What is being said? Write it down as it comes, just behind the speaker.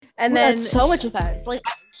And Well, then that's so much offense. Like,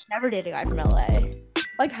 I never date a guy from LA.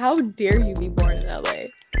 like, how dare you be born in LA?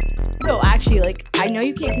 No, actually, like, I know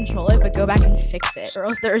you can't control it, but go back and fix it, or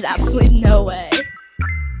else there's absolutely no way.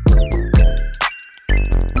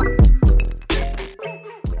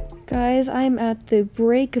 Guys, I'm at the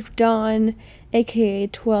break of dawn, aka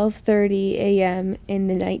 12:30 a.m. in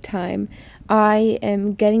the nighttime. I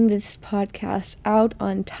am getting this podcast out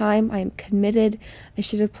on time. I'm committed. I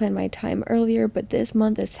should have planned my time earlier, but this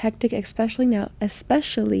month is hectic, especially,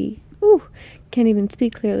 can't even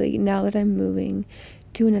speak clearly now that I'm moving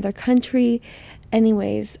to another country.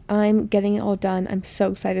 Anyways, I'm getting it all done. I'm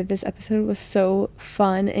so excited. This episode was so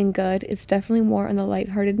fun and good. It's definitely more on the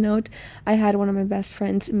lighthearted note. I had one of my best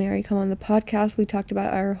friends, Mary, come on the podcast. We talked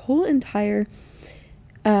about our whole entire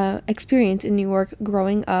experience in New York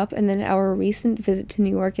growing up, and then our recent visit to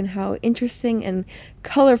New York and how interesting and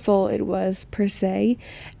colorful it was per se.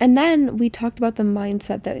 And then we talked about the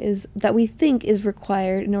mindset that we think is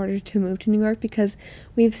required in order to move to New York, because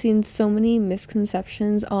we've seen so many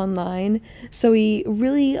misconceptions online. So we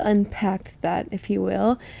really unpacked that, if you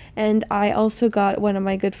will. And I also got one of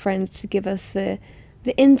my good friends to give us the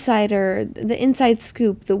inside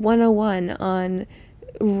scoop, the 101 on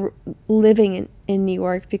living in New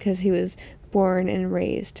York, because he was born and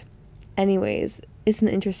raised. Anyways, it's an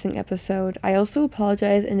interesting episode. I also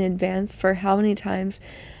apologize in advance for how many times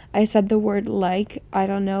I said the word like. I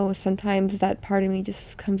don't know, sometimes that part of me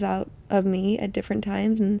just comes out of me at different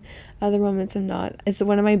times, and other moments I'm not. It's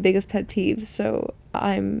one of my biggest pet peeves, so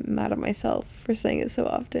I'm mad at myself for saying it so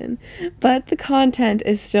often. But the content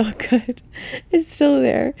is still good. It's still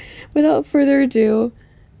there. Without further ado,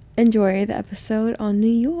 enjoy the episode on New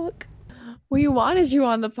York. We wanted you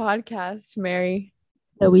on the podcast, Mary.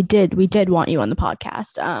 No, we did want you on the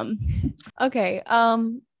podcast. Okay.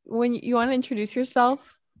 When you want to introduce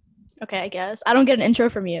yourself? Okay, I guess. I don't get an intro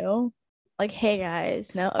from you. Like, hey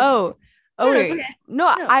guys. No. Okay. Oh, No, wait. it's okay. No,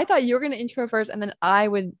 I thought you were gonna intro first, and then I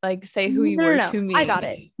would like say who you were to me. I got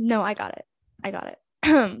it. No, I got it.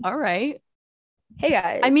 All right. Hey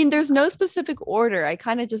guys. I mean, there's no specific order. I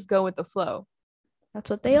kind of just go with the flow. That's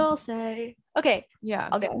what they all say. Okay. Yeah,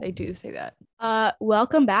 Okay. They do say that.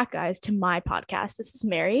 Welcome back, guys, to my podcast. This is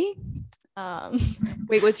Mary.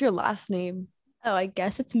 Wait, what's your last name? Oh, I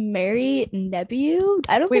guess it's Mary Nebiu.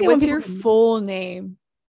 I don't Wait, think I want what's your people to- full name?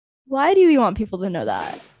 Why do you want people to know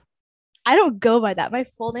that? I don't go by that. My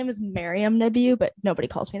full name is Miriam Nebiu, but nobody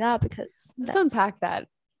calls me that because Let's unpack that.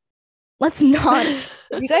 Let's not.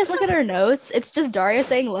 If you guys look at our notes, it's just Daria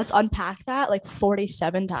saying let's unpack that like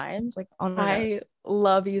 47 times. Like on my notes.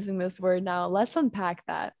 Love using this word now. Let's unpack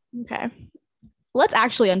that. Okay. Let's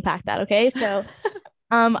actually unpack that. Okay. So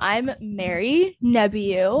I'm Mary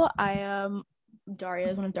Nebiu. I am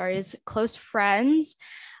one of Daria's close friends.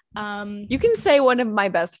 You can say one of my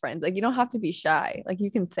best friends. Like, you don't have to be shy. Like,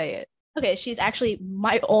 you can say it. Okay, she's actually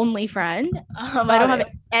my only friend. I don't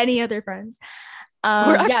have any other friends.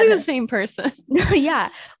 We're actually the same person. Yeah,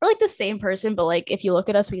 we're like the same person, but like if you look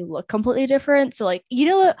at us, we look completely different. So like, you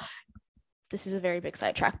know what? This is a very big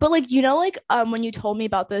sidetrack, but like, you know, like when you told me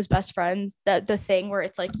about those best friends, that the thing where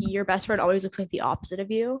it's like your best friend always looks like the opposite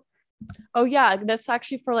of you. Oh yeah, that's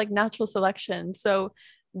actually for like natural selection. So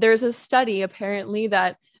there's a study apparently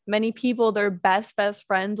that many people, their best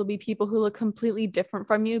friends will be people who look completely different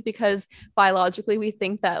from you, because biologically we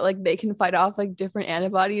think that like they can fight off like different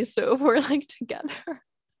antibodies. So if we're like together,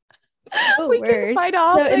 we can fight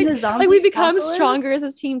off. So in the zombie we become stronger as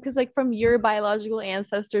a team, because like from your biological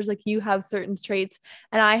ancestors, like you have certain traits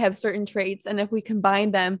and I have certain traits, and if we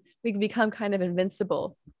combine them, we can become kind of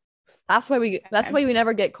invincible. That's why we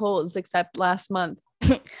never get colds, except last month.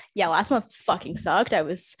 Yeah, last month fucking sucked. I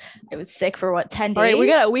was sick for 10 days. All right,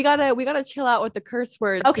 we gotta chill out with the curse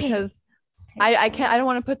words, okay, because I don't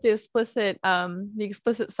want to put the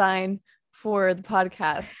explicit sign for the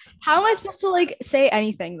podcast. How am I supposed to like say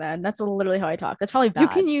anything then? That's literally how I talk. That's probably bad. You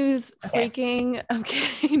can use freaking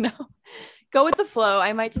no. Go with the flow.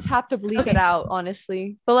 I might just have to bleep it out,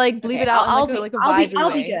 honestly. But like bleep it out I'll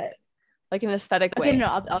be good. Like an aesthetic way. Okay, no,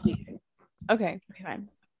 I'll be good. Okay, fine.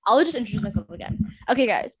 I'll just introduce myself again. Okay,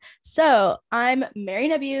 guys. So I'm Mary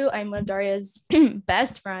Nebiu. I'm one of Daria's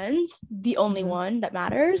best friends, the only one that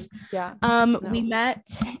matters. Yeah. We met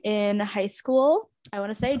in high school. I want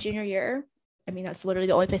to say junior year. I mean, that's literally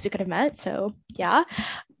the only place we could have met. So yeah.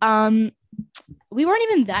 We weren't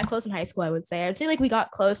even that close in high school, I would say. I would say like we got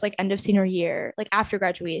close like end of senior year, like after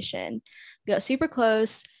graduation. We got super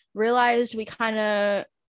close, realized we kind of,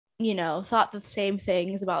 you know, thought the same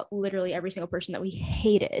things about literally every single person that we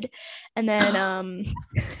hated. And then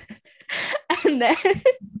that's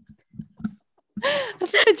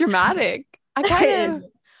a bit dramatic. I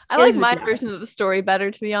I It like is a bit my too much. version of the story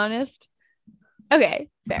better, to be honest. Okay,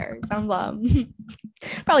 fair. Sounds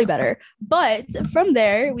probably better. But from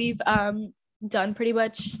there, we've done pretty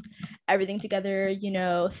much everything together, you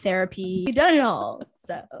know, therapy. We've done it all.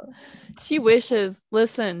 So She wishes.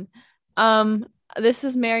 Listen, this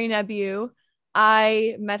is Mary Nebu.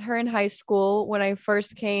 I met her in high school when I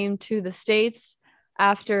first came to the States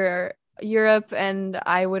after Europe, and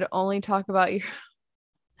I would only talk about Europe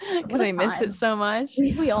because what a I miss time. it so much.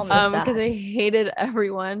 We all miss that. Because I hated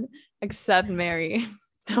everyone except Mary.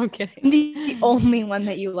 No, I'm kidding. The only one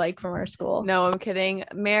that you like from our school. No, I'm kidding.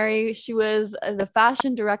 Mary, she was the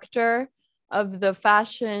fashion director of the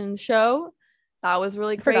fashion show. That was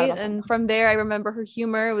really forgot great. about that. And from there, I remember her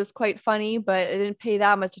humor. It was quite funny, but I didn't pay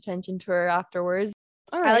that much attention to her afterwards.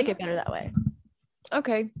 All right. I like it better that way.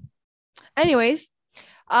 Okay. Anyways,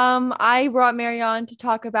 I brought Mary on to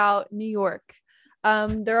talk about New York.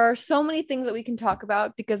 There are so many things that we can talk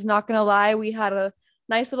about because, not gonna lie, we had a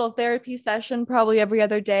nice little therapy session probably every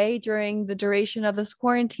other day during the duration of this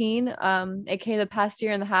quarantine, aka the past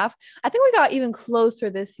year and a half. I think we got even closer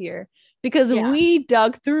this year because Yeah. we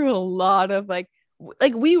dug through a lot of like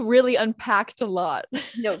we really unpacked a lot.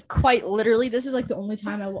 No, quite literally, this is like the only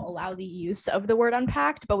time I will allow the use of the word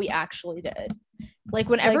unpacked, but we actually did. Like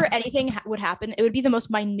whenever anything would happen, it would be the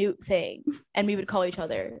most minute thing, and we would call each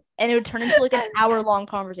other, and it would turn into like an hour-long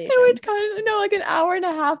conversation. It would kind of like an hour and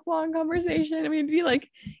a half long conversation. And we'd be like,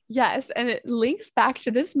 yes, and it links back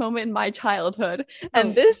to this moment in my childhood,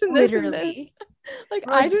 and this and this and this. Like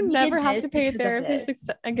I do never have to pay a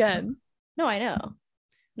therapist again. No, I know.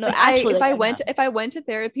 No, like, actually, if I went to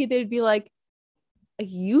therapy, they'd be like,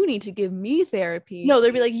 you need to give me therapy. No,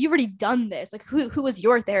 they'd be like, you've already done this. Like, who was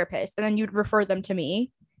your therapist? And then you'd refer them to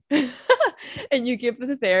me. And you give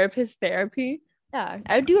the therapist therapy. Yeah,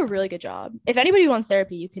 I would do a really good job. If anybody wants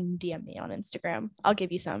therapy, you can DM me on Instagram. I'll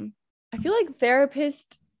give you some. I feel like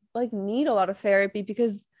therapists like need a lot of therapy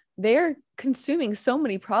because they're consuming so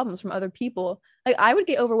many problems from other people. Like I would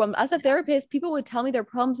get overwhelmed as a therapist. People would tell me their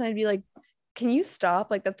problems and I'd be like, can you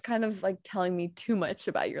stop? Like that's kind of like telling me too much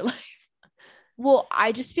about your life. Well,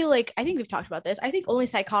 I just feel like, I think we've talked about this. I think only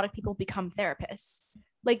psychotic people become therapists.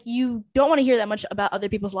 Like you don't want to hear that much about other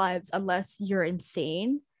people's lives unless you're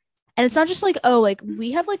insane. And it's not just like, oh, like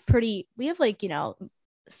we have like, you know,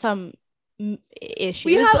 some issues.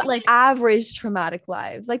 We have but like average traumatic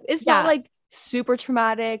lives. Like it's not like super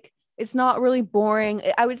traumatic. It's not really boring.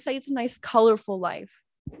 I would say it's a nice, colorful life.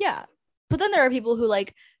 Yeah. But then there are people who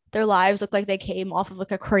like their lives look like they came off of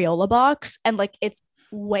like a Crayola box and like it's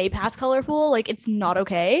way past colorful. Like it's not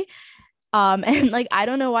okay. And like I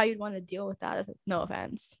don't know why you'd want to deal with that. No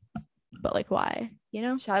offense. But like why? You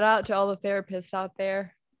know? Shout out to all the therapists out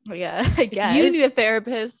there. Oh, yeah, I guess. If you need a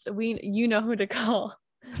therapist, you know who to call.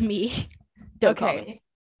 Me. Don't call me.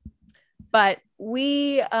 But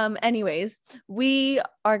we anyways, we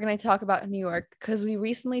are going to talk about New York because we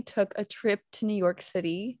recently took a trip to New York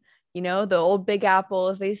City, you know, the old Big Apple,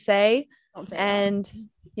 as they say. Don't say and that.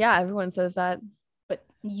 Yeah, everyone says that. But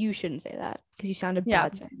you shouldn't say that because you sounded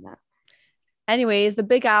bad saying that. Anyways, the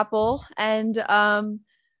Big Apple. And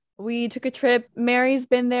we took a trip. Mary's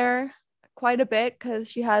been there quite a bit because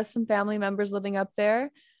she has some family members living up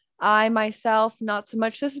there. I myself, not so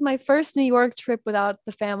much. This is my first New York trip without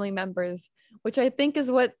the family members, which I think is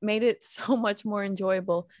what made it so much more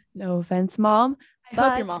enjoyable. No offense, Mom. I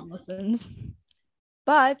hope your mom listens.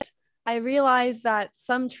 But I realized that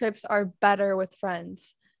some trips are better with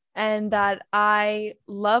friends and that I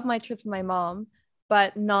love my trips with my mom,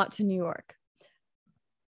 but not to New York.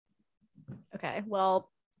 Okay, well,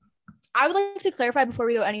 I would like to clarify before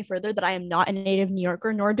we go any further that I am not a native New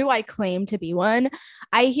Yorker, nor do I claim to be one.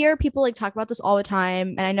 I hear people like talk about this all the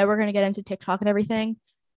time, and I know we're going to get into TikTok and everything,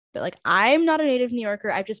 but like I'm not a native New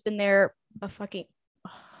Yorker. I've just been there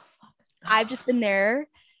I've just been there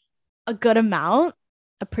a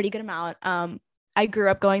pretty good amount. I grew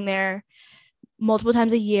up going there multiple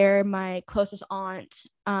times a year. My closest aunt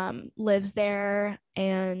lives there,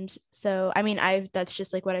 and so I mean that's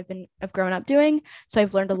just like what I've grown up doing, so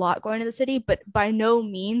I've learned a lot going to the city, but by no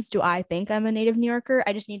means do I think I'm a native New Yorker.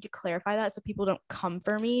 I just need to clarify that so people don't come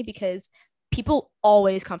for me, because people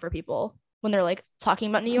always come for people when they're like talking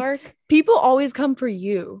about New York. People always come for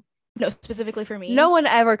you. No, specifically for me. No one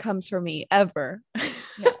ever comes for me ever.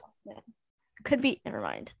 No. Could be, never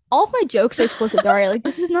mind. All of my jokes are explicit, Daria. Like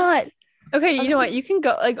this is not okay. You know what? You can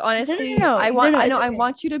go. Like honestly, no. I Okay.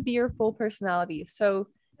 want you to be your full personality. So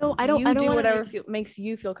no, I don't do whatever makes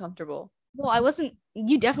you feel comfortable. Well, I wasn't.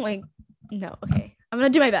 You definitely. No. Okay. I'm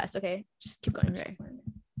gonna do my best. Okay. Just keep going.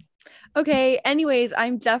 Okay. Anyways,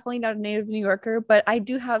 I'm definitely not a native New Yorker, but I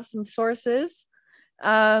do have some sources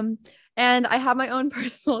And I have my own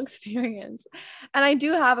personal experience. And I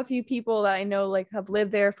do have a few people that I know like have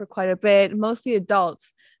lived there for quite a bit, mostly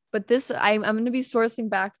adults. But this I'm going to be sourcing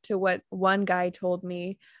back to what one guy told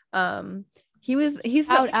me. He's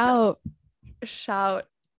Shout out. shout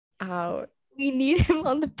out. We need him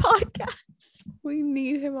on the podcast. We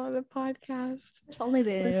need him on the podcast. If only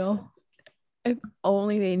they knew. If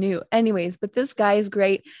only they knew. Anyways, but this guy is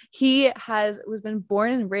great. He was been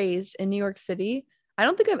born and raised in New York City. I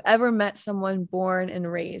don't think I've ever met someone born and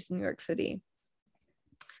raised in New York City.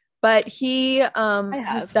 But he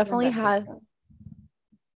has definitely had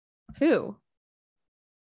who?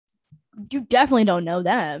 You definitely don't know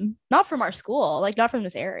them. Not from our school, like not from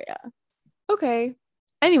this area. Okay.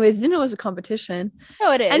 Anyways, didn't know it was a competition.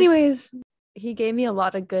 No, it is. Anyways, he gave me a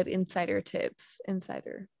lot of good insider tips.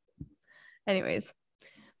 Anyways.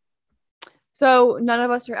 So none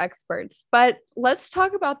of us are experts, but let's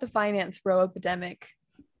talk about the finance bro epidemic.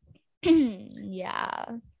 Yeah.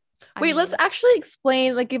 Wait, let's actually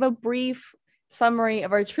explain, like give a brief summary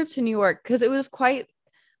of our trip to New York, because it was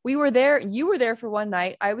we were there, you were there for one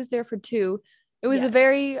night, I was there for two. It was a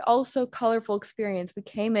very also colorful experience. We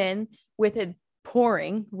came in with it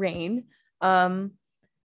pouring rain.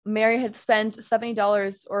 Mary had spent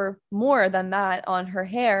 $70 or more than that on her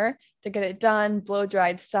hair to get it done, blow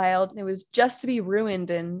dried, styled. It was just to be ruined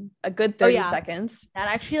in a good 30 seconds. That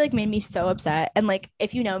actually like made me so upset. And like,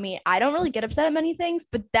 if you know me, I don't really get upset at many things,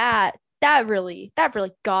 but that really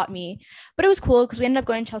got me. But it was cool because we ended up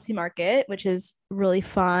going to Chelsea Market, which is really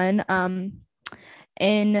fun.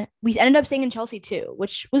 And we ended up staying in Chelsea too,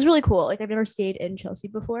 which was really cool. Like I've never stayed in Chelsea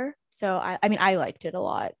before. So I mean, I liked it a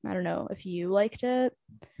lot. I don't know if you liked it.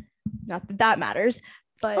 Not that matters,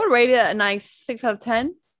 but I would rate it a nice 6 out of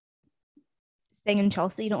 10. Staying in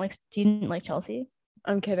Chelsea, you didn't like Chelsea?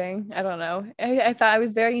 I'm kidding. I don't know. I thought I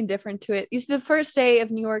was very indifferent to it. The first day of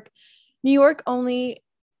New York only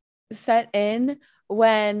set in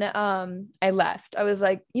when I left. I was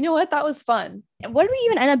like, you know what? That was fun. And what did we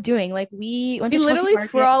even end up doing? Like we went to literally Chelsea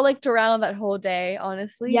Market. frolicked around that whole day,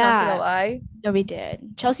 honestly. Yeah. Not gonna lie. No, we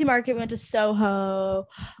did. Chelsea Market, we went to Soho,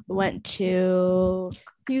 went to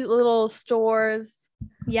few little stores.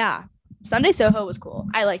 Yeah. Sunday Soho was cool.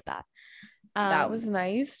 I like that. That was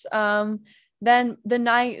nice. Then the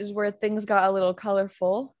night is where things got a little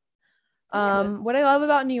colorful. What I love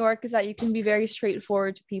about New York is that you can be very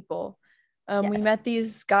straightforward to people. We met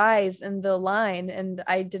these guys in the line and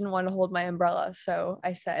I didn't want to hold my umbrella. So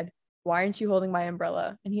I said, why aren't you holding my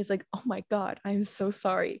umbrella? And he's like, oh my God, I'm so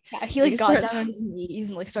sorry. Yeah, he like got down on his knees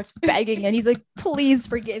and like starts begging and he's like, please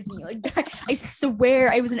forgive me. Like, I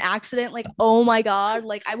swear I was an accident. Like, oh my God,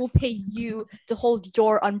 like I will pay you to hold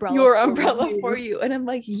your umbrella for you. And I'm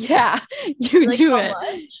like, yeah, you like, do it.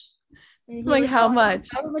 Much? Like, how much?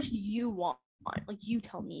 How much do you want? Like, you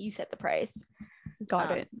tell me, you set the price.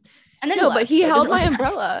 Got it. And then but he held my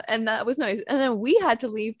umbrella and that was nice. And then we had to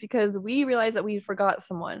leave because we realized that we forgot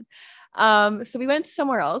someone. So we went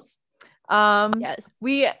somewhere else.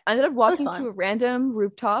 We ended up walking to a random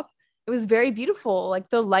rooftop. It was very beautiful, like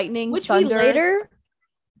the lightning, which thunder.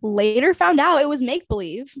 we later found out it was make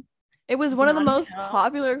believe. It was one of the most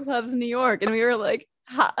popular clubs in New York, and we were like,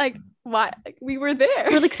 why? Like, we were there.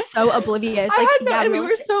 We're like so oblivious. Like, we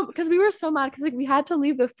were so mad because like we had to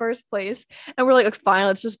leave the first place, and we're like, fine,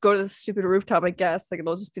 let's just go to this stupid rooftop. I guess like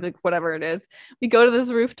it'll just be like whatever it is. We go to this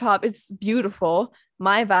rooftop. It's beautiful.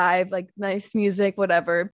 My vibe, like nice music,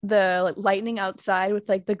 whatever. The like, lightning outside with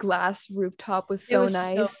like the glass rooftop was so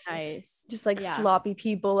nice. Just like sloppy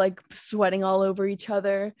people like sweating all over each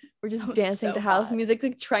other. We're just dancing to house music,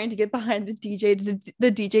 like trying to get behind the DJ.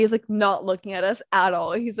 The DJ is like not looking at us at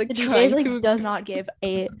all. He's like does not give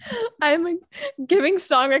a. I'm like giving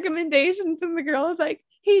song recommendations, and the girl is like,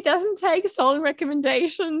 he doesn't take song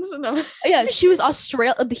recommendations. And I'm she was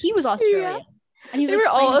Australian. He was Australian. Yeah. And they were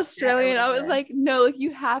all Australian. I was like, no, like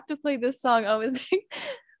you have to play this song. I was like,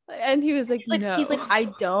 and he was like, no. He's like,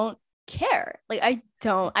 I don't care. Like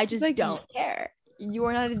I just like, don't care. You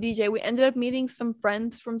are not a DJ. We ended up meeting some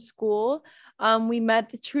friends from school. We met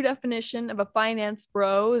the true definition of a finance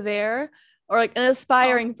bro there, or like an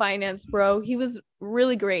aspiring finance bro. He was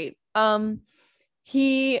really great.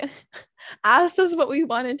 He asked us what we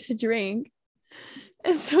wanted to drink,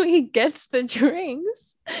 and so he gets the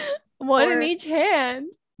drinks. One in each hand,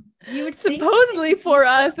 you would supposedly for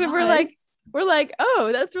us, and we're like, oh,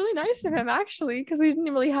 that's really nice of him actually, because we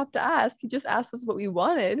didn't really have to ask. He just asked us what we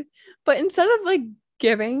wanted, but instead of like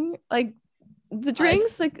giving like the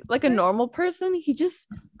drinks like a normal person, he just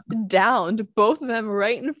downed both of them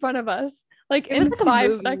right in front of us, like It was in like a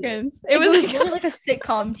 5 seconds. It It was was like literally like a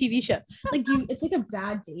sitcom TV show. Like it's like a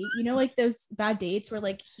bad date. You know, like those bad dates where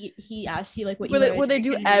like he asks you like what you want where to they drink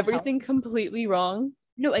do and you tell him. everything completely wrong.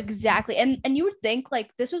 No, exactly. And you would think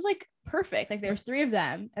like this was like perfect. Like there's 3 of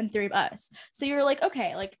them and 3 of us. So you're like,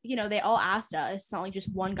 okay, like, you know, they all asked us. It's not like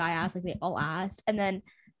just one guy asked, like they all asked. And then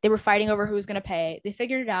they were fighting over who was gonna pay. They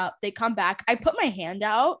figured it out. They come back. I put my hand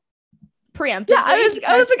out preemptively. Yeah, I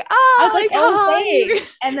was like, I was like, oh, hi.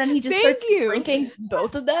 thanks. And then he just Thank starts you. drinking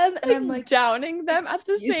both of them. And I'm like, downing them at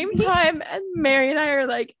the excuse same me? time. And Mary and I are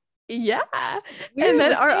like, yeah. We're And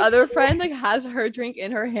then like, our other friend like has her drink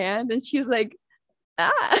in her hand and she's like,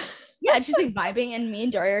 ah. yeah, she's like vibing, and me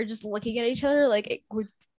and Daria are just looking at each other like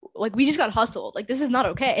we just got hustled. Like this is not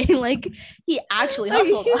okay. Like he actually Like,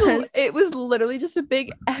 hustled us. it was literally just a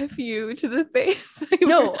big F you to the face.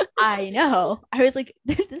 No, I know. I was like,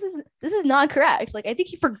 this is not correct. Like I think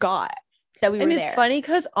he forgot that we were and there. it's funny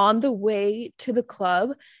because on the way to the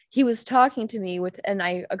club, he was talking to me and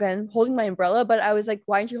I again holding my umbrella, but I was like,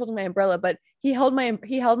 why aren't you holding my umbrella? But he held my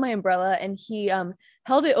umbrella and he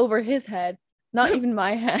held it over his head, not even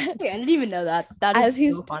my head. Wait, I didn't even know that. That As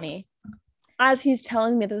is so funny. As he's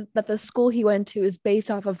telling me that the school he went to is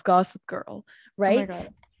based off of Gossip Girl, right? Oh my God.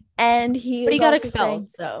 And But he he got also expelled,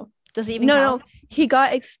 saying- so does he even no, count? he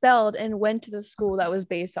got expelled and went to the school that was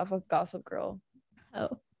based off of Gossip Girl,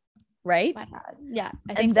 Oh, right? my God. Yeah,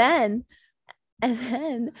 I think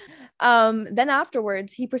And so. then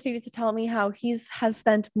afterwards he proceeded to tell me how has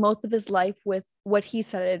spent most of his life with what he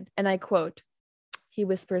said, and I quote, he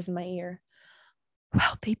whispers in my ear,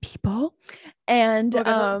 wealthy people. And Oh my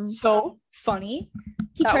God, that was so funny.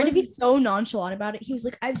 He that tried to be was- so nonchalant about it. He was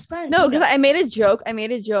like, I've spent no, you because know, I made a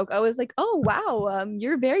joke. I was like, oh wow,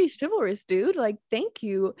 you're very chivalrous, dude. Like, thank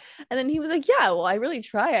you. And then he was like, yeah, well, I really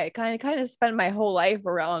try. I kind of spent my whole life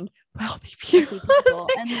around wealthy people. people.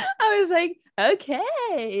 And I was like,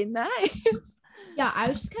 okay, nice. yeah, I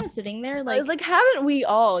was just kind of sitting there I like, was like, haven't we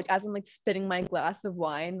all? Like, as I'm like spitting my glass of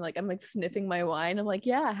wine, like I'm like sniffing my wine. I'm like,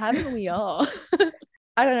 yeah, haven't we all?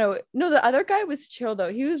 I don't know. No, the other guy was chill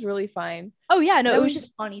though. He was really fine. oh yeah, no, Then it was we-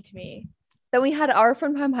 just funny to me. Then we had our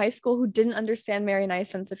friend from high school who didn't understand Mary and I's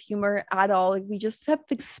sense of humor at all. Like we just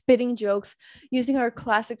kept like spitting jokes using our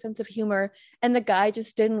classic sense of humor, and the guy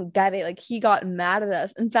just didn't get it. Like he got mad at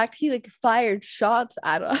us. In fact, he like fired shots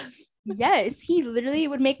at us. Yes, he literally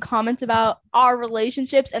would make comments about our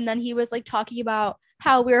relationships, and then he was like talking about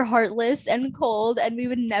how we're heartless and cold, and we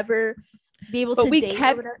would never be able But to we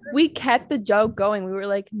date. kept the joke going. We were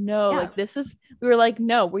like, no, Yeah. like we were like,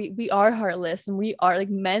 no, we are heartless, and we are like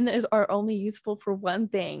men are only useful for one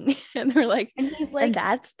thing. And they're like, And he's and like,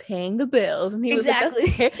 that's paying the bills. And he was Exactly.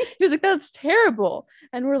 like, he was like, that's terrible.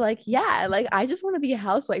 And we're like, yeah, like I just want to be a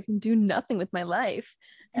housewife and do nothing with my life.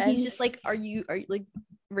 and he's just like, are you like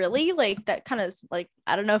really like that kind of like,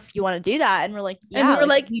 I don't know if you want to do that. And we're like, yeah, and we were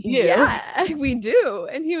like, we do. yeah, we do.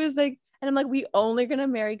 And he was like, and I'm like, we only gonna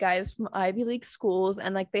marry guys from Ivy League schools,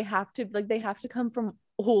 and like they have to come from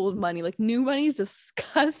old money. Like new money is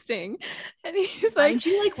disgusting. And he's like, Mind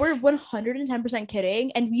you, like we're 110%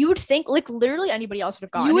 kidding, and you would think like literally anybody else would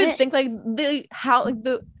have gotten you would it. think like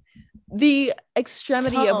the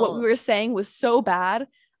extremity of what we Tone. were saying was so bad.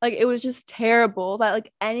 Like it was just terrible that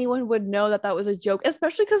like anyone would know that was a joke,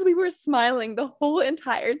 especially because we were smiling the whole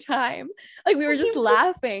entire time. Like we were And he just was just-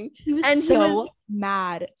 laughing. He was and he so was-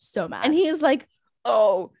 mad, so mad. And he's like,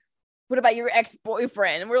 oh, what about your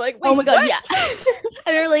ex-boyfriend? And we're like, oh my "Wait, God, what?" yeah.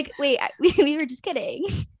 And we're like, wait, we were just kidding.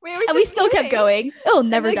 We were And we just still kept kidding. going. It'll And,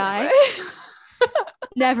 never like, die.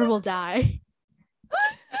 Never will die.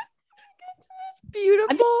 it's beautiful.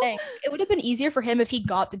 I'm just saying, it would have been easier for him if he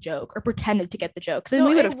got the joke or pretended to get the joke. So then No,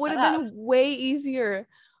 we would it have would have been way easier.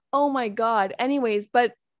 Oh my God. Anyways,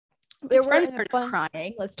 but there His were friend a started bunch-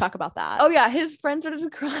 crying. Let's talk about that. Oh yeah, his friend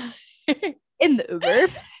started crying. In the Uber.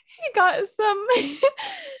 He got some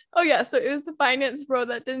oh yeah, so it was the finance bro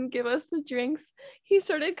that didn't give us the drinks. He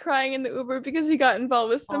started crying in the Uber because he got involved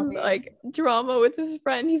with some Oh, man. like drama with his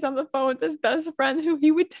friend. He's on the phone with his best friend who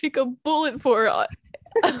he would take a bullet for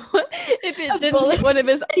if it A didn't bullet. hit one of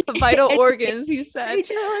his vital organs, he said.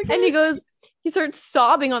 And he starts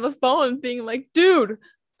sobbing on the phone, being like, dude,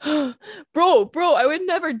 bro, I would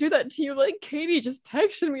never do that to you. Like, Katie just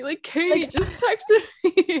texted me. Like, Katie just texted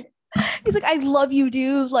me. He's like, I love you,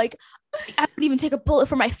 dude. Like, I would even take a bullet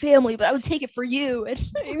for my family, but I would take it for you. And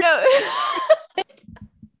No.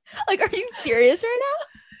 like, are you serious right now?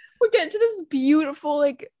 We get into this beautiful,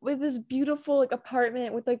 like,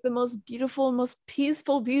 apartment with like the most beautiful, most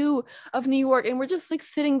peaceful view of New York, and we're just like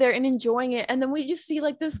sitting there and enjoying it. And then we just see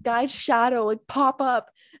like this guy's shadow like pop up,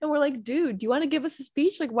 and we're like, dude, do you want to give us a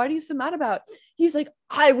speech? Like, what are you so mad about? he's like,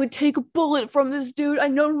 I would take a bullet from this dude. I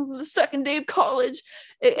know him from the second day of college.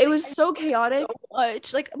 It was so chaotic. So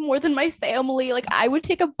much, like more than my family. Like I would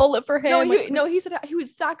take a bullet for him. He said he would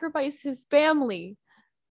sacrifice his family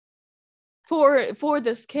for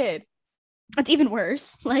this kid. That's even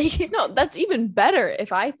worse. Like no, that's even better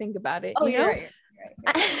if I think about it. Oh, you know? You're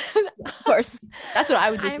right. Of course, that's what I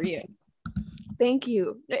would do for you. Thank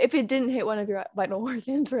you. If it didn't hit one of your vital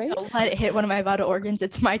organs, right? Don't let it hit one of my vital organs.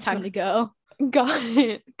 It's my time to go. Got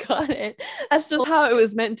it. That's just how it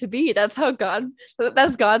was meant to be. That's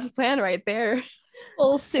God's plan right there.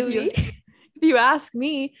 Well, Sui. If you ask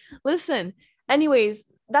me. Listen, anyways,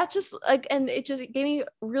 that just like, and it just gave me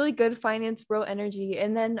really good finance bro energy.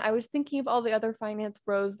 And then I was thinking of all the other finance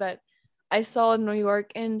bros that I saw in New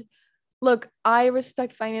York, and look, I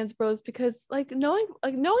respect finance bros because knowing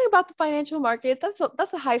about the financial market, that's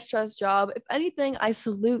a high stress job. If anything, I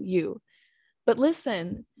salute you. But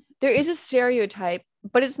listen, there is a stereotype,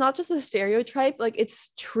 but it's not just a stereotype. Like,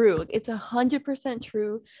 it's true. It's 100%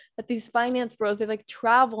 true that these finance bros, they like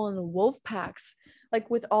travel in wolf packs, like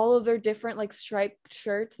with all of their different like striped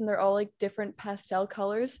shirts, and they're all like different pastel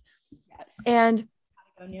colors. Yes. And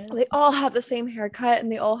they all have the same haircut,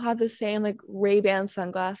 and they all have the same like Ray-Ban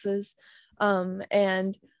sunglasses,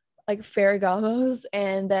 and like Ferragamos,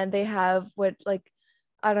 and then they have what, like,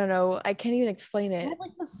 I don't know, I can't even explain it. They have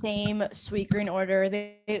like the same Sweetgreen order.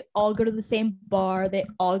 They all go to the same bar. They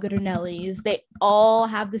all go to Nelly's. They all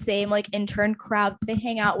have the same like intern crowd they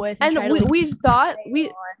hang out with. And we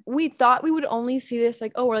thought we would only see this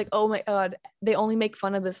like, oh, we're like, oh my god, they only make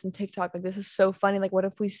fun of this in TikTok. Like, this is so funny. Like, what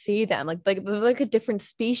if we see them? Like they're like a different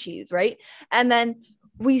species, right? And then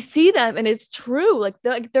we see them, and it's true. Like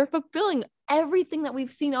they're fulfilling everything that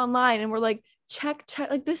we've seen online, and we're like, check,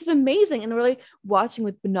 like, this is amazing. And we're like watching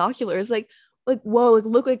with binoculars, like whoa, like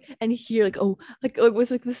look, like, and here, like, oh, like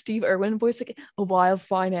with like the Steve Irwin voice, like a wild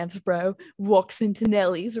finance bro walks into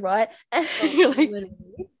Nelly's, right? And you're like,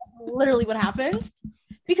 literally what happened.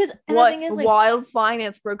 Because what the thing is, like, wild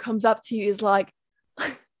finance bro comes up to you is like,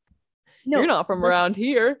 no, you're not from around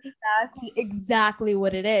here. Exactly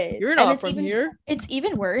what it is. You're not from here. It's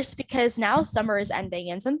even worse because now summer is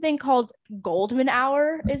ending, and something called Goldman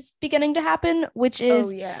Hour is beginning to happen, which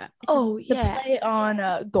is the play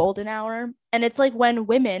on Golden Hour. And it's like when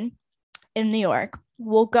women in New York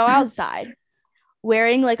will go outside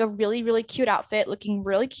wearing like a really, really cute outfit, looking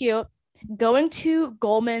really cute, going to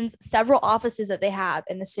Goldman's several offices that they have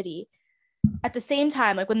in the city at the same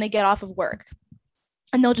time, like when they get off of work.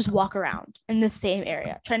 And they'll just walk around in the same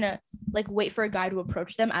area, trying to like wait for a guy to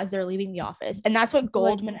approach them as they're leaving the office. And that's what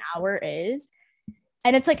Goldman Hour is.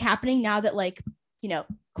 And it's like happening now that, like, you know,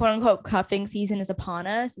 quote unquote cuffing season is upon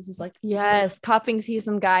us. This is like, yes, cuffing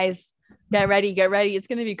season, guys. Get ready. It's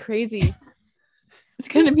gonna be crazy. It's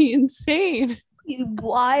gonna be insane.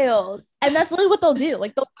 Wild. And that's literally what they'll do.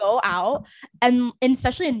 Like, they'll go out and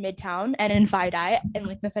especially in Midtown and in FiDi and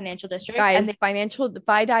like the financial district. Guys, and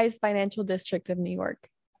FiDi is financial district of New York.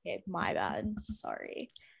 Okay, my bad.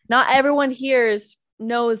 Sorry. Not everyone here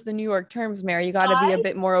knows the New York terms, Mary. You got to be a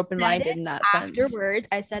bit more open-minded in that sense. Afterwards,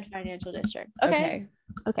 I said financial district. Okay.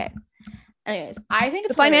 Anyways, I think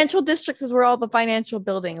it's the financial district is where all the financial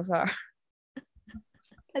buildings are.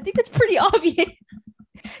 I think it's pretty obvious.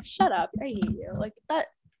 Shut up. I hate you. Like that.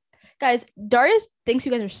 Guys, Darius thinks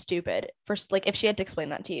you guys are stupid for like if she had to explain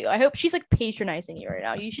that to you. I hope she's like patronizing you right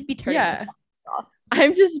now. You should be turning this off.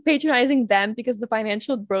 I'm just patronizing them because the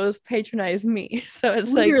financial bros patronize me. So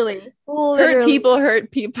it's literally.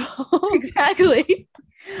 Hurt people. Exactly.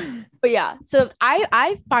 But yeah, so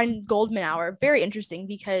I find Goldman Hour very interesting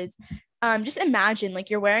because just imagine like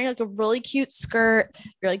you're wearing like a really cute skirt,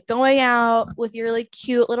 you're like going out with your like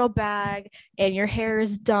cute little bag, and your hair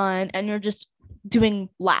is done, and you're just doing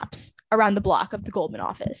laps around the block of the Goldman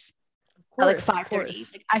office at like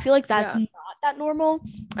 5:30. Like, I feel like that's not that normal,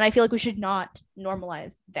 and I feel like we should not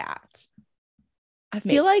normalize that. I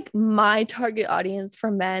feel like my target audience for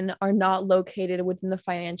men are not located within the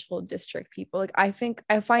financial district people. Like, I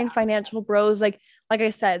find financial bros, like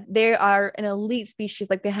I said, they are an elite species.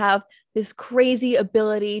 Like, they have this crazy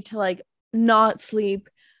ability to like not sleep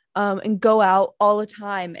and go out all the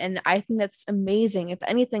time. And I think that's amazing. If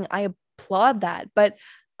anything, I applaud that. But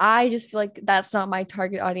I just feel like that's not my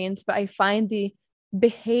target audience. But I find the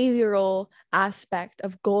behavioral aspect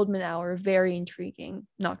of Goldman Hour very intriguing,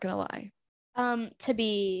 not gonna lie. To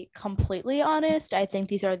be completely honest, I think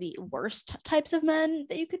these are the worst types of men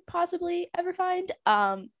that you could possibly ever find.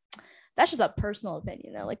 That's just a personal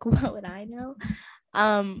opinion though. Like, what would I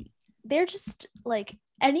know? They're just like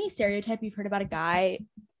any stereotype you've heard about a guy,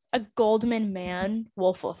 a Goldman man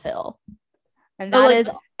will fulfill. And Or, that like, is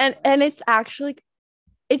and it's actually,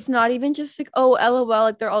 it's not even just like, oh, LOL,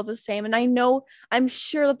 like they're all the same. And I'm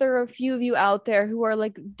sure that there are a few of you out there who are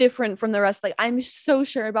like different from the rest. Like I'm so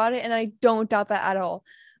sure about it, and I don't doubt that at all.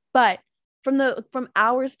 But from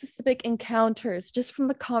our specific encounters, just from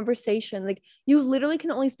the conversation, like you literally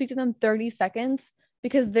can only speak to them 30 seconds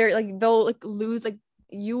because they'll like lose, like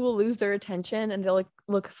you will lose their attention and they'll like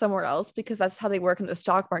look somewhere else, because that's how they work in the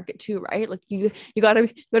stock market too, right? Like you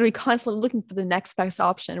gotta be constantly looking for the next best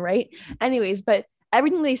option, right? Anyways, but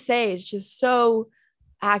everything they say is just so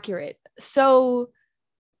accurate, so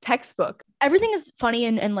textbook. everything is funny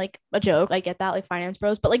and like a joke. I get that, like finance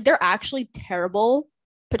bros, but like they're actually terrible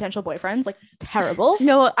potential boyfriends, like terrible.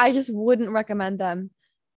 No, I just wouldn't recommend them.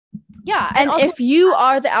 Yeah. And also, if you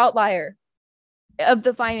are the outlier of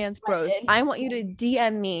the finance bros, Brendan. I want you to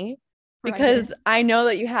DM me, because I know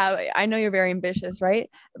you're very ambitious, right?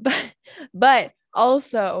 But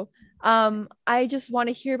also, I just want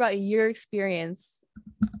to hear about your experience.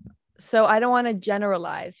 So I don't want to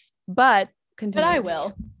generalize, but continue. I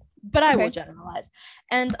will Okay. generalize.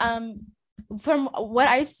 And from what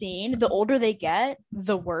I've seen, the older they get,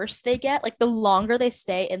 the worse they get. Like the longer they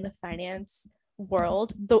stay in the finance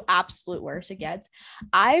world, the absolute worse it gets.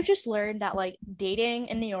 I've just learned that like dating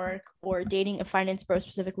in New York or dating a finance bro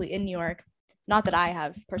specifically in New York, not that I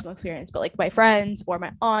have personal experience, but like my friends or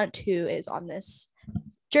my aunt who is on this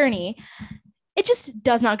journey, it just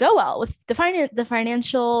does not go well with the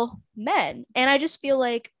financial men. And I just feel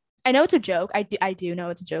like I know it's a joke. I do know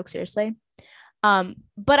it's a joke, seriously.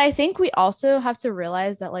 But I think we also have to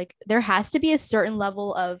realize that like there has to be a certain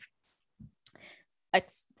level of I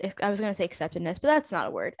was gonna say acceptedness, but that's not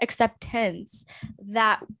a word. Acceptance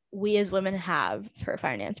that we as women have for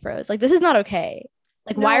finance bros. Like this is not okay.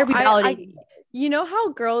 Like why No, are we validating this? you know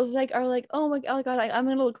how girls like are like, oh my God, I'm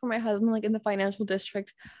gonna look for my husband like in the financial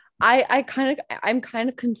district. I'm kind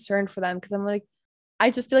of concerned for them, because I'm like,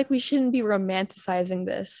 I just feel like we shouldn't be romanticizing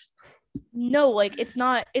this. No, like it's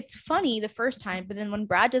not, it's funny the first time, but then when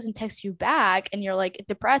Brad doesn't text you back and you're like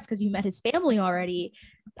depressed because you met his family already,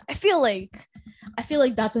 I feel like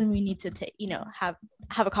that's when we need to take,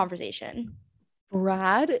 have a conversation.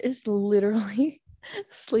 Brad is literally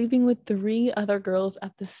sleeping with 3 other girls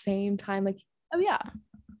at the same time. Like, Oh yeah.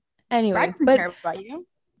 Brad anyways, doesn't but care about you.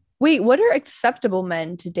 wait, what are acceptable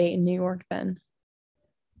men to date in New York then?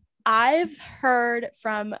 I've heard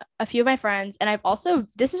from a few of my friends, and I've also,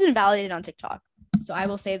 this has been validated on TikTok. So I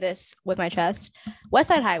will say this with my chest. West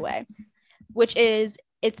Side Highway, which is,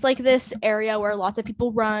 it's like this area where lots of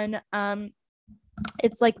people run.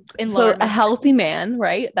 It's like in So lower a healthy man,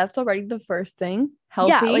 right? That's already the first thing.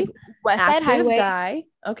 Healthy, yeah, like West Side active Highway, guy.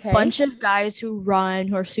 Okay. bunch of guys who run,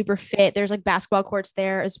 who are super fit. There's like basketball courts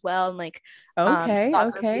there as well, and like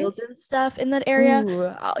soccer Okay. fields and stuff in that area.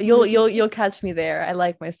 Ooh, So you'll catch me there. I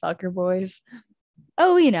like my soccer boys.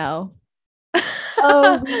 oh, we know.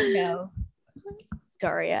 Oh, we know.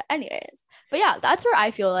 Daria. Anyways, but yeah, that's where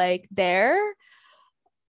I feel like there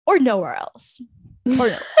or nowhere else. Or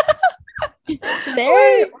nowhere else. Just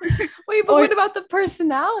there. Wait, but or- what about the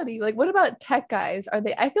personality? Like, what about tech guys? Are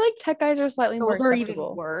they? I feel like tech guys are slightly more Those are even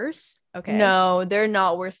acceptable. worse. Okay. No, they're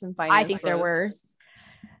not worse than finance. I think they're bros. worse.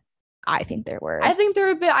 I think they're worse. I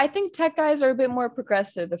think tech guys are a bit more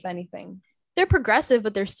progressive, if anything. They're progressive,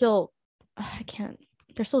 but they're still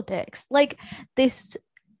they're still dicks. Like they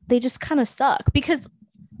just kind of suck because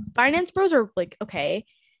finance bros are like, okay.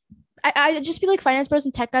 I just feel like finance bros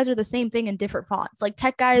and tech guys are the same thing in different fonts. Like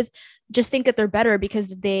tech guys just think that they're better because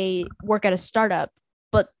they work at a startup,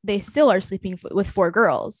 but they still are sleeping with 4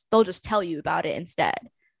 girls. They'll just tell you about it instead.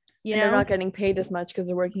 They're not getting paid as much because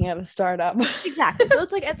they're working at a startup. Exactly. So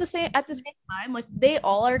it's like at the same time, like they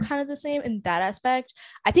all are kind of the same in that aspect.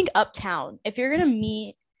 I think uptown, if you're gonna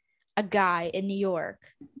meet a guy in New York,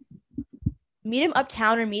 meet him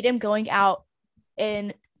uptown or meet him going out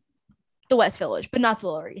in the West Village, but not the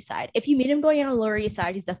Lower East Side. If you meet him going out on the Lower East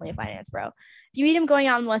Side, he's definitely a finance bro. If you meet him going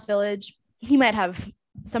out in the West Village, he might have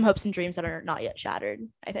some hopes and dreams that are not yet shattered,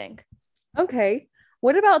 I think. Okay.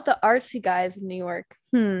 What about the artsy guys in New York?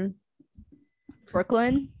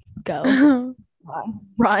 Brooklyn, go.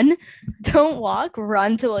 Run. Don't walk.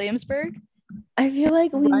 Run to Williamsburg. I feel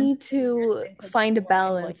like we Run need to find a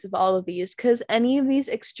balance of all of these, because any of these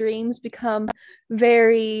extremes become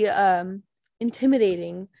very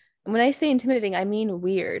intimidating. And when I say intimidating, I mean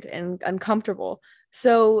weird and uncomfortable.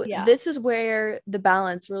 So this is where the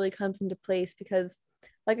balance really comes into place, because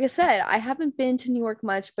like I said, I haven't been to New York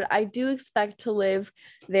much, but I do expect to live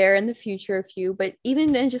there in the future a few. But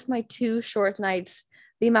even in just my 2 short nights,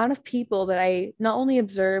 the amount of people that I not only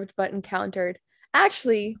observed but encountered,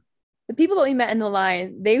 actually, the people that we met in the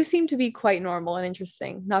line, they seem to be quite normal and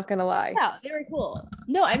interesting, not gonna lie. Yeah, they were cool.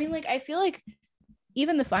 No, I mean, like, I feel like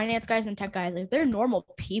even the finance guys and tech guys, like, they're normal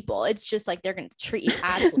people. It's just like they're gonna treat you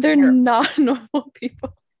absolutely They're terrible. not normal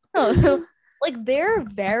people. No, like they're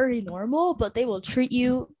very normal, but they will treat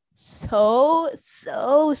you so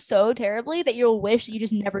terribly that you'll wish that you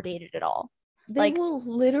just never dated at all. They Like, will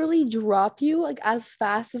literally drop you like as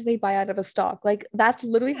fast as they buy out of a stock. Like that's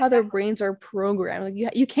literally how their brains are programmed.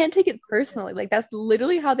 Like you can't take it personally. Like that's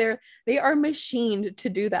literally how they are machined to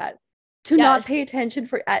do that. To not Yes. pay attention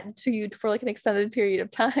to you for like an extended period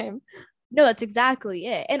of time. No, that's exactly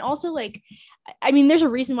it. And also, like, I mean, there's a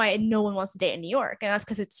reason why no one wants to date in New York, and that's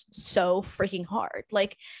because it's so freaking hard.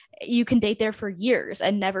 Like, you can date there for years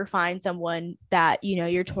and never find someone that, you know,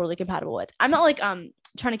 you're totally compatible with. I'm not like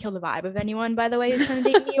trying to kill the vibe of anyone, by the way, who's trying to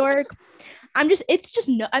date in New York. It's just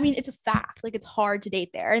no, I mean, it's a fact. Like, it's hard to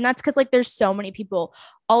date there. And that's because, like, there's so many people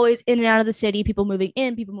always in and out of the city, people moving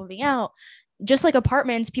in, people moving out. Just like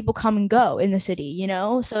apartments, people come and go in the city, you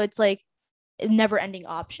know? So it's like never ending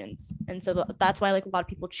options. And so that's why, like, a lot of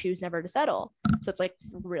people choose never to settle. So it's like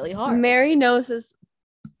really hard. Mary knows this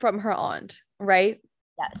from her aunt, right?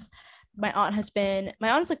 Yes. My aunt is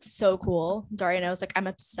like so cool. Daria knows, like, I'm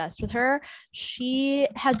obsessed with her. She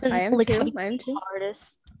has been having the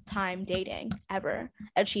hardest time dating ever.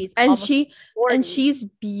 And she's 40. She's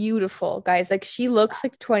beautiful, guys. Like she looks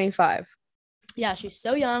like 25. Yeah, she's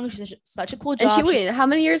so young. She's such a cool job. And how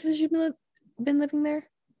many years has she been living there?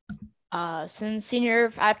 Since senior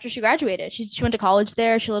after she graduated. She went to college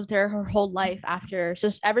there. She lived there her whole life after. So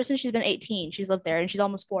ever since she's been 18, she's lived there, and she's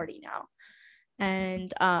almost 40 now.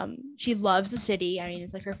 And she loves the city. I mean,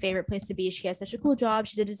 it's like her favorite place to be. She has such a cool job.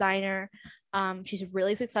 She's a designer. She's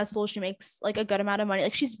really successful. She makes like a good amount of money.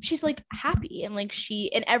 Like she's like happy, and like she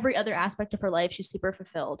in every other aspect of her life, she's super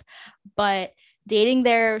fulfilled. But dating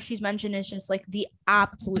there, she's mentioned, is just like the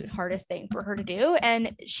absolute hardest thing for her to do.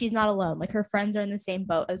 And she's not alone. Like her friends are in the same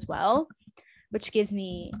boat as well, which gives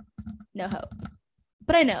me no hope.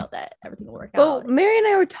 But I know that everything will work out. Well, Mary and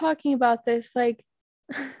I were talking about this, like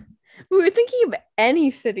we were thinking of any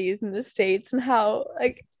cities in the States and how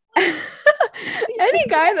like any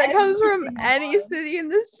guy that comes from any city in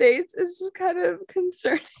the States is just kind of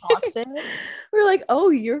concerning. Toxic. We're like, oh,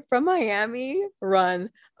 you're from Miami, run.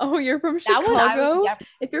 Oh, you're from Chicago.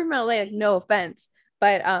 If you're from LA, like no offense,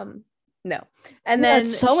 but no. And then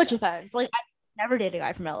that's so much offense. Like I've never dated a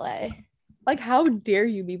guy from LA. Like, how dare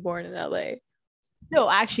you be born in LA? No,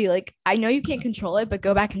 actually, like I know you can't control it, but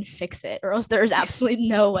go back and fix it, or else there's absolutely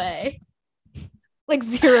no way. Like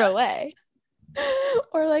zero way.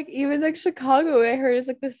 Or like even like Chicago, I heard is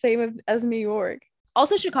like the same as New York.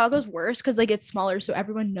 Also, Chicago's worse because like it's smaller, so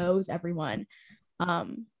everyone knows everyone.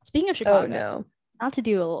 Speaking of Chicago, no. Not to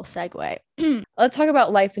do a little segue. Let's talk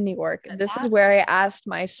about life in New York. This is where I asked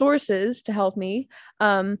my sources to help me.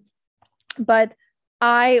 But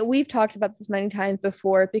we've talked about this many times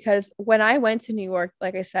before, because when I went to New York,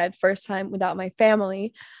 like I said, first time without my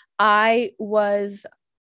family, I was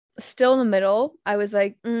still in the middle. I was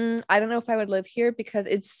like, I don't know if I would live here because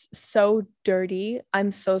it's so dirty.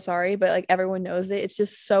 I'm so sorry, but like everyone knows it. It's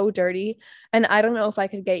just so dirty. And I don't know if I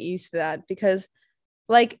could get used to that because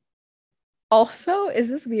like, also, is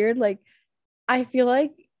this weird? Like, I feel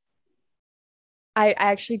like I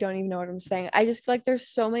actually don't even know what I'm saying. I just feel like there's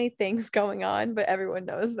so many things going on, but everyone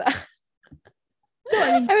knows that. No,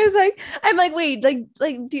 I mean, I'm like, wait,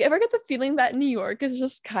 like, do you ever get the feeling that New York is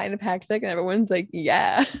just kind of hectic and everyone's like,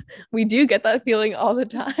 yeah, we do get that feeling all the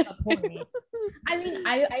time. I mean,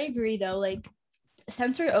 I agree though. Like,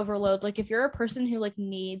 sensory overload. Like, if you're a person who like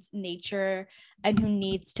needs nature and who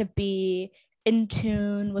needs to be in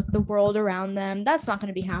tune with the world around them, that's not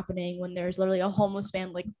going to be happening when there's literally a homeless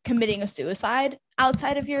man like committing a suicide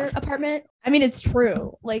outside of your apartment. I mean, it's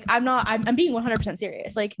true. Like, I'm being 100%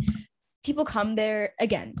 serious. Like, people come there.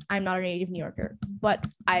 Again, I'm not a native New Yorker, but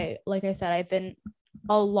like I said, I've been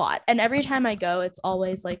a lot, and every time I go, it's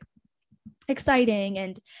always like exciting,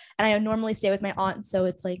 and I normally stay with my aunt, so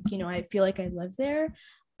it's like, you know, I feel like I live there.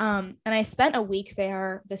 And I spent a week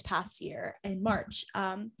there this past year in March.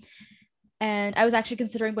 And I was actually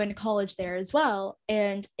considering going to college there as well.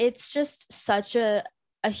 And it's just such a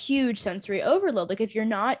huge sensory overload. Like, if you're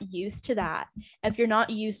not used to that, if you're not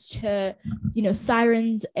used to, you know,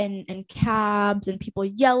 sirens and cabs and people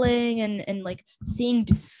yelling and like seeing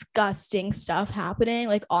disgusting stuff happening,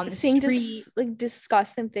 like on the street, like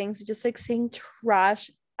disgusting things, just like seeing trash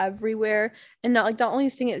everywhere, and not only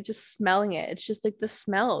seeing it, just smelling it. It's just like the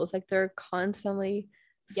smells, like they're constantly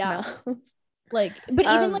smells. Like, but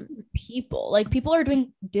even like Um, people are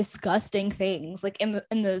doing disgusting things like in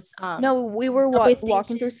this no, we were subway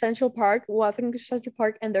walking through station. Central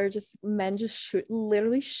Park, and there are just men just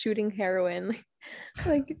literally shooting heroin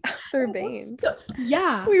like out their veins.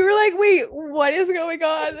 Yeah. We were like, wait, what is going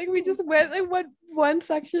on? Like, we just went like one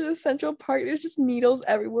section of Central Park. There's just needles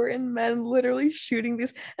everywhere and men literally shooting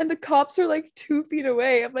these, and the cops are like 2 feet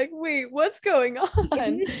away. I'm like, wait, what's going Isn't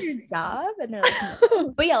on? this your job? And they're like,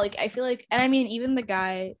 no. But yeah, like I feel like, and I mean, even the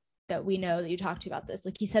guy that we know that you talked to about this,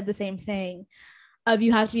 like he said the same thing of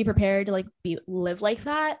you have to be prepared to like live like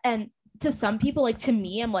that. And to some people, like to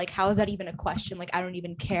me, I'm like, how is that even a question? Like, I don't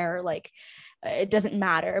even care. Like, it doesn't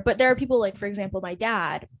matter. But there are people like, for example, my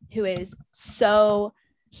dad, who is so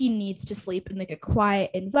he needs to sleep in like a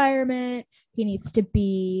quiet environment. He needs to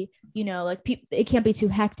be, like it can't be too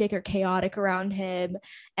hectic or chaotic around him.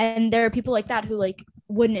 And there are people like that who like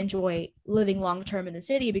wouldn't enjoy living long term in the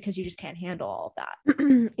city because you just can't handle all of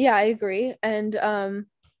that. Yeah, I agree. And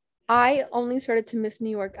I only started to miss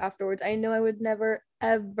New York afterwards. I know I would never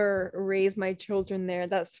ever raise my children there.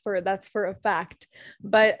 That's for a fact.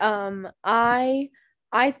 But I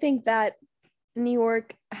think that New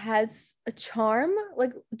York has a charm,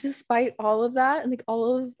 like despite all of that, and like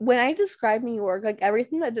all of when I describe New York, like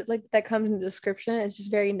everything that comes in the description is just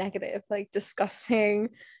very negative, like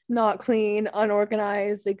disgusting, not clean,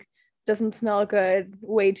 unorganized, like doesn't smell good,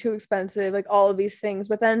 way too expensive, like all of these things.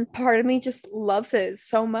 But then part of me just loves it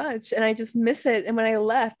so much and I just miss it. And when I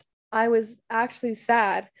left, I was actually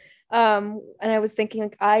sad. And I was thinking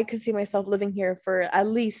like I could see myself living here for at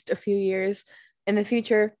least a few years in the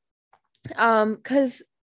future. Because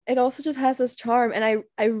it also just has this charm, and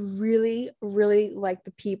I really, really like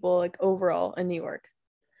the people like overall in New York.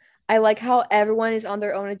 I like how everyone is on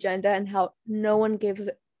their own agenda and how no one gives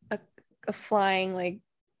a, a flying like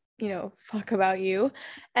fuck about you.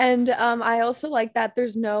 And I also like that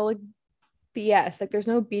there's no like BS, like there's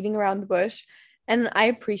no beating around the bush, and I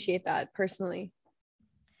appreciate that personally.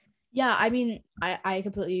 Yeah, I mean, I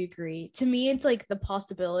completely agree. To me, it's like the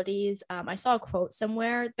possibilities. I saw a quote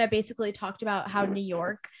somewhere that basically talked about how New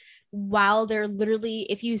York, while they're literally,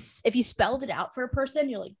 if you spelled it out for a person,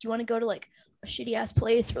 you're like, do you want to go to like a shitty ass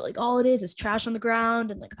place where like all it is trash on the ground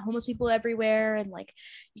and like homeless people everywhere and like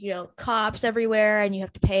cops everywhere and you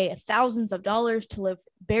have to pay thousands of dollars to live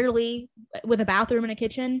barely with a bathroom and a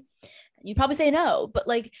kitchen? You'd probably say no, but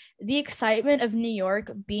like the excitement of New York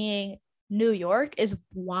being New York is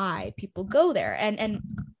why people go there. And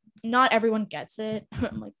not everyone gets it.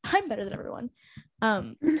 I'm like, I'm better than everyone.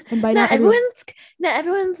 And by not not everyone,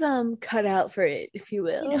 everyone's not everyone's cut out for it, if you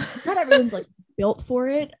will. not everyone's like built for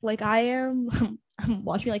it. Like I am.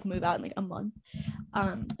 Watch me like move out in like a month.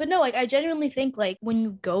 But no, like I genuinely think like when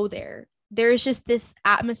you go there, there's just this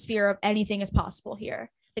atmosphere of anything is possible here.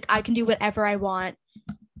 Like I can do whatever I want.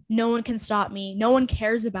 No one can stop me. No one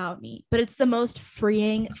cares about me, but it's the most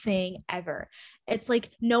freeing thing ever. It's like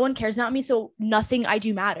no one cares about me, so nothing I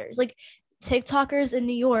do matters. Like TikTokers in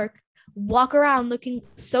New York walk around looking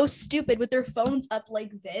so stupid with their phones up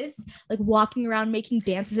like this, like walking around making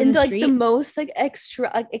dances in And the like the street. most like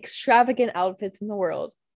extravagant outfits in the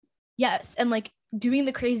world. Yes, and like doing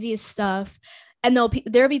the craziest stuff, and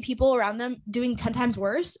there'll be people around them doing 10 times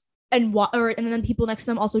worse, and then people next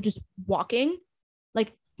to them also just walking,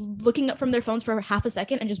 like looking up from their phones for half a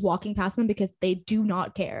second and just walking past them because they do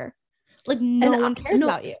not care. Like no one cares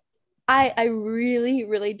about you. I really,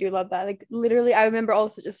 really do love that. Like literally, I remember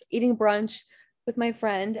also just eating brunch with my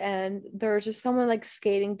friend, and there was just someone like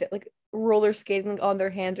skating, like roller skating on their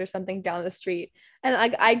hands or something down the street. And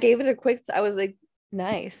I gave it a quick, I was like,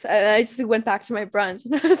 nice. And I just went back to my brunch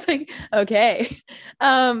and I was like, okay.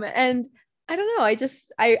 And I don't know.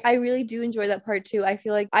 I really do enjoy that part too. I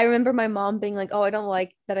feel like I remember my mom being like, oh, I don't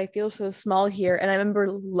like that I feel so small here. And I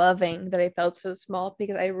remember loving that I felt so small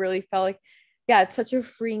because I really felt like, yeah, it's such a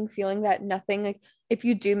freeing feeling that nothing, like if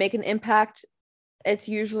you do make an impact, it's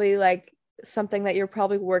usually like something that you're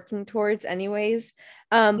probably working towards anyways.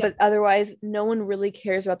 Yep. But otherwise, no one really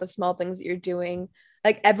cares about the small things that you're doing.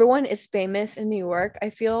 Like everyone is famous in New York. I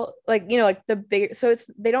feel like, like the big, so it's,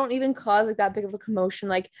 they don't even cause like that big of a commotion.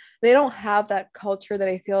 Like they don't have that culture that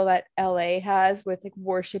I feel that LA has with like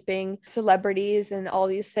worshiping celebrities and all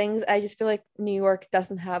these things. I just feel like New York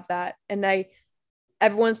doesn't have that. And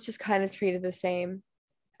everyone's just kind of treated the same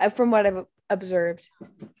from what I've observed.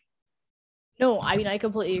 No, I mean, I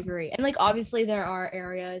completely agree. And like, obviously, there are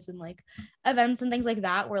areas and like events and things like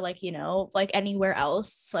that where, like, like anywhere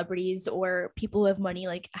else, celebrities or people who have money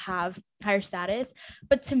like have higher status.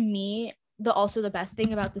 But to me, also the best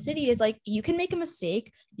thing about the city is like you can make a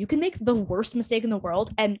mistake, you can make the worst mistake in the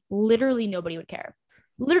world, and literally nobody would care.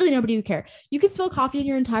 Literally nobody would care. You could spill coffee in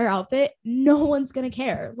your entire outfit. No one's going to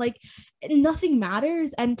care. Like nothing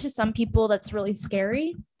matters. And to some people that's really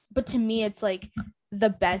scary. But to me, it's like the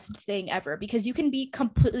best thing ever because you can be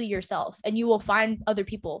completely yourself and you will find other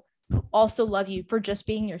people who also love you for just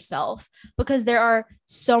being yourself because there are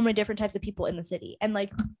so many different types of people in the city. And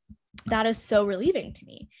like, that is so relieving to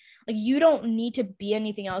me. Like you don't need to be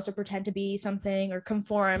anything else or pretend to be something or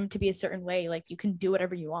conform to be a certain way. Like you can do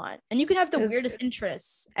whatever you want and you can have the weirdest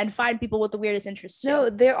interests and find people with the weirdest interests too. No,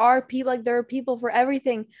 there are people for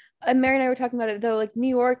everything. Mary and I were talking about it though, like New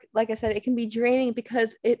York, like I said, it can be draining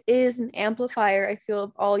because it is an amplifier, I feel,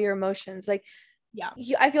 of all your emotions. Like, yeah,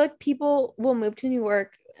 I feel like people will move to New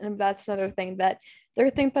York, and that's another thing that they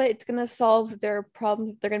think that it's going to solve their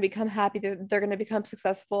problems. They're going to become happy. They're going to become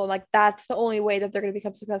successful. Like that's the only way that they're going to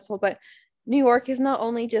become successful. But New York is not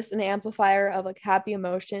only just an amplifier of like happy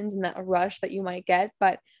emotions and that rush that you might get,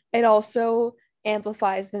 but it also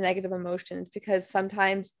amplifies the negative emotions because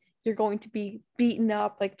sometimes you're going to be beaten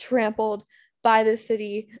up, like trampled by the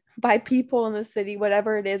city, by people in the city,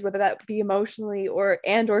 whatever it is, whether that be emotionally or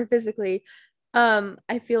physically.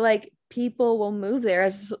 I feel like people will move there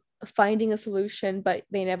as finding a solution, but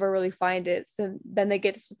they never really find it. So then they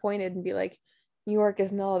get disappointed and be like, New York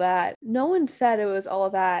isn't all that. No one said it was all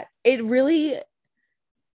of that. It really,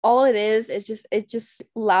 all it is just, it just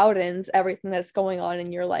loudens everything that's going on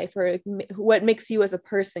in your life or what makes you as a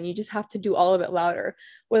person. You just have to do all of it louder,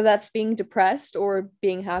 whether that's being depressed or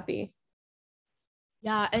being happy.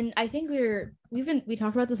 Yeah, and I think we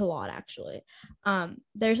talked about this a lot actually.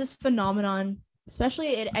 There's this phenomenon,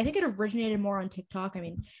 especially I think it originated more on TikTok. I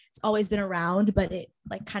mean, it's always been around, but it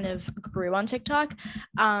like kind of grew on TikTok.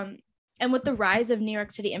 And with the rise of New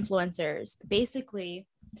York City influencers, basically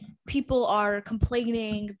people are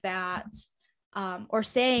complaining that or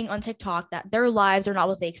saying on TikTok that their lives are not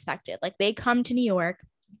what they expected. Like they come to New York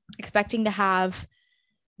expecting to have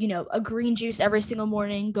a green juice every single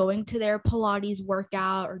morning, going to their Pilates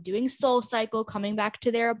workout or doing SoulCycle, coming back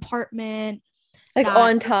to their apartment. Like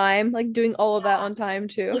on time, like doing all of that on time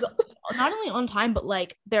too. Like, not only on time, but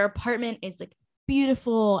like their apartment is like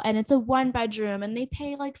beautiful and it's a 1-bedroom and they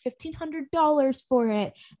pay like $1,500 for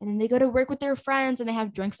it. And then they go to work with their friends and they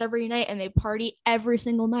have drinks every night and they party every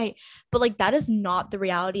single night. But like that is not the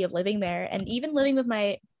reality of living there. And even living with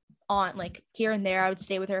my aunt, like here and there, I would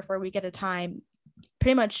stay with her for a week at a time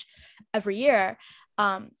pretty much every year,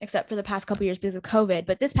 except for the past couple years because of COVID.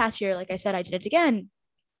 But this past year, like I said, I did it again.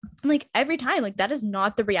 Like every time, like that is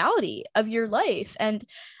not the reality of your life. And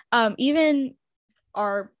even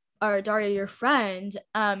our Daria, your friend,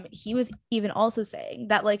 he was even also saying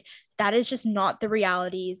that like that is just not the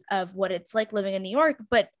realities of what it's like living in New York.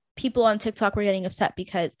 But people on TikTok were getting upset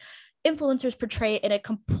because influencers portray it in a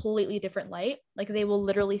completely different light. Like they will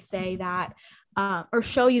literally say that or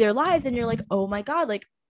show you their lives and you're like, oh my god. Like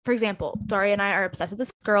for example, Daria and I are obsessed with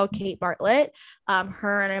this girl, Kate Bartlett.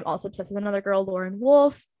 Her and I'm also obsessed with another girl, Lauren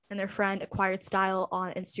Wolf, and their friend Acquired Style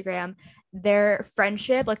on Instagram. Their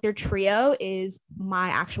friendship, like their trio, is my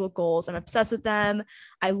actual goals. I'm obsessed with them.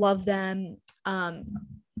 I love them.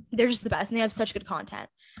 They're just the best and they have such good content.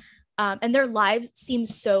 And their lives seem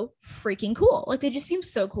so freaking cool. Like they just seem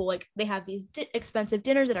so cool. Like they have these expensive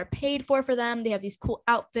dinners that are paid for them. They have these cool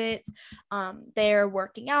outfits. They're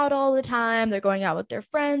working out all the time. They're going out with their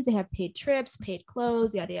friends. They have paid trips, paid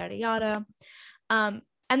clothes, yada, yada, yada. And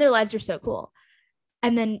their lives are so cool.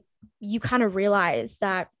 And then you kind of realize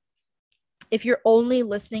that if you're only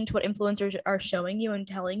listening to what influencers are showing you and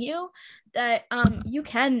telling you, that you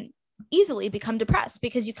can easily become depressed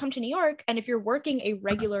because you come to New York and if you're working a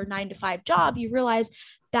regular 9-to-5 job, you realize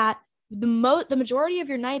that the majority of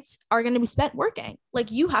your nights are going to be spent working. Like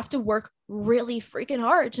you have to work really freaking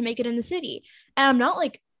hard to make it in the city. And I'm not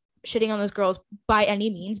like shitting on those girls by any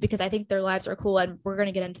means because I think their lives are cool and we're going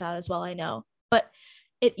to get into that as well, I know. But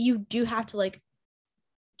you do have to like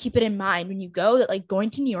keep it in mind when you go that like going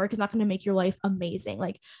to New York is not going to make your life amazing.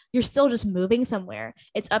 Like you're still just moving somewhere.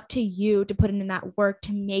 It's up to you to put in that work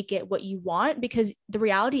to make it what you want, because the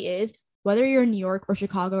reality is whether you're in New York or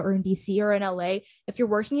Chicago or in DC or in LA, if you're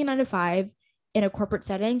working a 9-to-5 in a corporate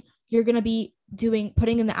setting, you're going to be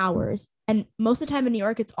putting in the hours. And most of the time in New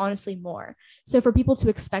York, it's honestly more. So for people to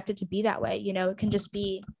expect it to be that way, it can just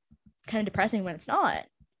be kind of depressing when it's not,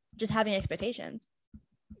 just having expectations.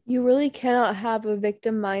 You really cannot have a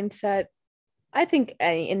victim mindset, I think,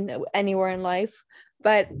 anywhere in life.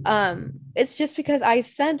 But it's just because I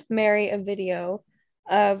sent Mary a video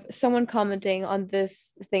of someone commenting on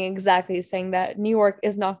this thing exactly, saying that New York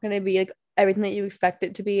is not going to be like everything that you expect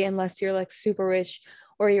it to be unless you're like super rich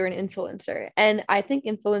or you're an influencer. And I think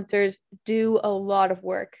influencers do a lot of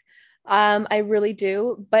work. I really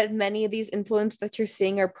do, but many of these influencers that you're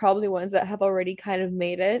seeing are probably ones that have already kind of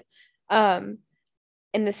made it. Um,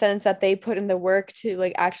 in the sense that they put in the work to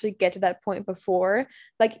like actually get to that point before.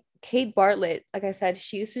 Like Kate Bartlett, like I said,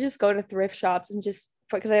 she used to just go to thrift shops and just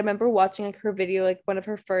because I remember watching like her video, like one of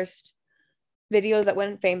her first videos that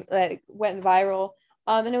went viral.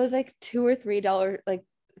 And it was like $2 or $3 like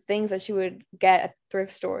things that she would get at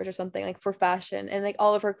thrift stores or something like for fashion, and like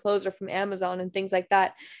all of her clothes are from Amazon and things like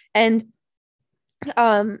that. And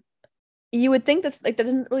um you would think that like that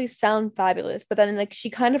doesn't really sound fabulous, but then like she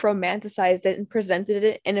kind of romanticized it and presented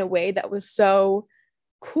it in a way that was so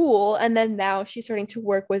cool. And then now she's starting to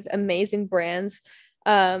work with amazing brands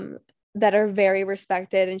um that are very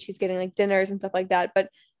respected, and she's getting like dinners and stuff like that. But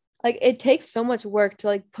like it takes so much work to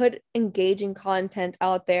like put engaging content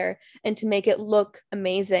out there and to make it look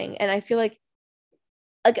amazing. And I feel like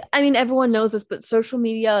I mean everyone knows this, but social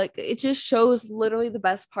media, like it just shows literally the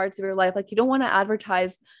best parts of your life. Like you don't want to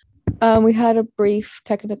advertise. We had a brief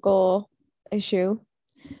technical issue,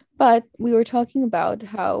 but we were talking about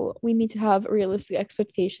how we need to have realistic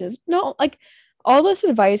expectations. No, like all this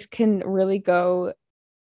advice can really go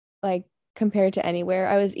like compared to anywhere.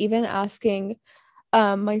 I was even asking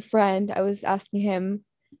my friend, I was asking him,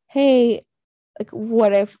 hey, like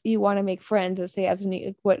what if you want to make friends, let's say as a new,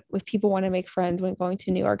 like, what if people want to make friends when going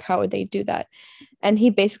to New York, how would they do that? And he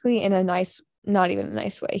basically in a nice, not even a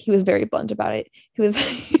nice way, he was very blunt about it. He was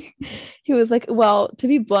he was like, well, to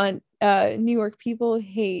be blunt, New York people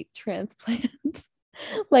hate transplants,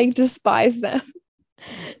 like despise them.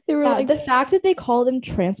 They were Yeah, like, the fact that they call them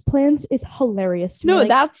transplants is hilarious to me. no, Like,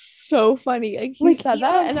 that's so funny. Like he said even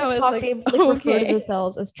that on and I was TikTok, like, they like refer to okay.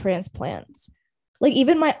 themselves as transplants. Like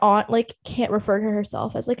even my aunt like can't refer to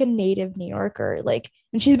herself as like a native New Yorker. Like,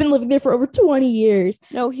 and she's been living there for over 20 years.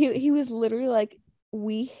 No, he was literally like,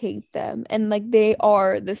 we hate them and like they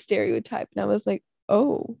are the stereotype. And I was like,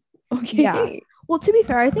 oh, Yeah. okay. Well, to be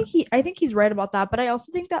fair, I think he's right about that. But I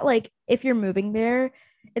also think that like if you're moving there,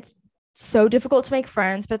 it's so difficult to make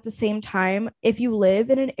friends. But at the same time, if you live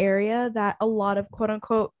in an area that a lot of quote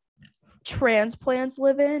unquote transplants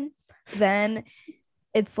live in, then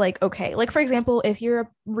it's like okay. Like for example, if you're a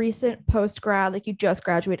recent post grad, like you just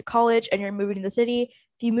graduated college and you're moving to the city,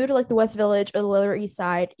 if you move to like the West Village or the Lower East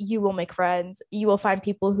Side, you will make friends. You will find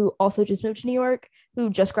people who also just moved to New York, who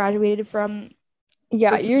just graduated from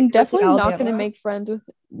Yeah, like the you're University of definitely not going to Alabama. make friends with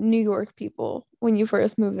New York people when you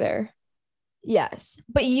first move there. Yes.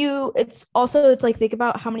 But it's also, it's like, think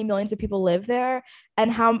about how many millions of people live there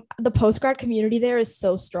and how the post grad community there is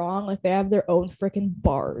so strong. Like, they have their own freaking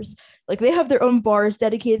bars. Like, they have their own bars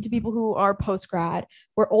dedicated to people who are post grad,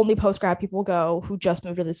 where only post grad people go who just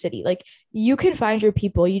moved to the city. Like, you can find your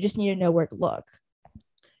people. You just need to know where to look.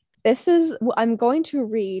 I'm going to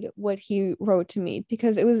read what he wrote to me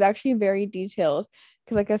because it was actually very detailed.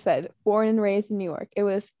 Because, like I said, born and raised in New York,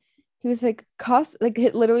 he was like, cost, like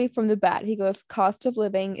literally from the bat, he goes, cost of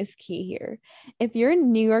living is key here. If you're a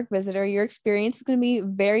New York visitor, your experience is going to be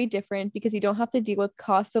very different because you don't have to deal with the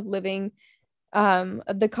cost of living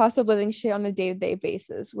shit on a day-to-day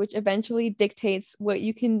basis, which eventually dictates what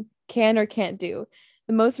you can or can't do.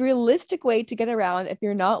 The most realistic way to get around if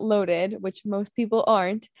you're not loaded, which most people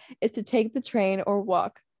aren't, is to take the train or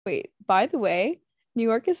walk. Wait, by the way, New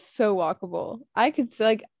York is so walkable. I could say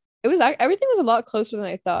like everything was a lot closer than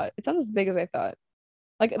I thought. It's not as big as I thought.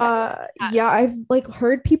 Like Yeah, I've like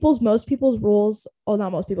heard most people's rules, well,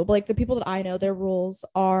 not most people, but like the people that I know, their rules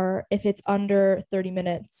are if it's under 30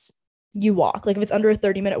 minutes, you walk. Like if it's under a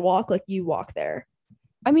 30-minute walk, like you walk there.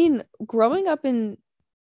 I mean, growing up in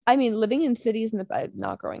I mean, living in cities in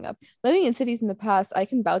not growing up, living in cities in the past, I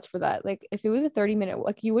can vouch for that. Like, if it was a 30-minute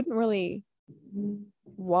walk, you wouldn't really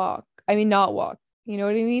walk. I mean, not walk. You know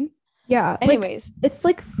what I mean? Yeah, like Anyways, it's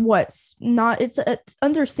like what's not it's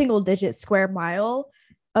under single digit square mile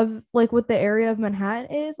of like what the area of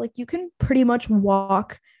Manhattan is. Like you can pretty much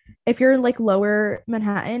walk if you're in like lower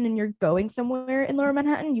Manhattan and you're going somewhere in lower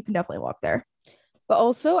Manhattan, you can definitely walk there. but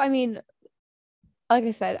also, I mean, like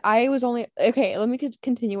I said, I was only okay. Let me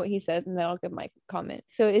continue what he says, and then I'll give my comment.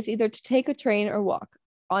 So it's either to take a train or walk.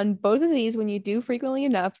 On both of these, when you do frequently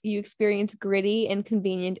enough, you experience gritty,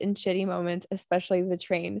 inconvenient, and shitty moments, especially the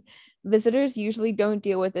train. Visitors usually don't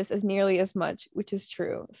deal with this as nearly as much, which is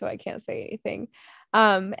true. So I can't say anything.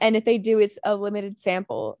 And if they do, it's a limited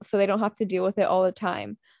sample, so they don't have to deal with it all the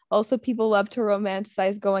time. Also, people love to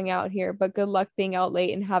romanticize going out here, but good luck being out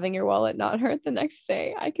late and having your wallet not hurt the next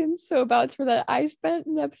day. I can so vouch for that. I spent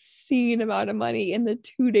an obscene amount of money in the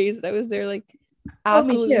 2 days that I was there, like Oh,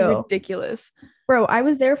 me absolutely too. ridiculous. Bro, I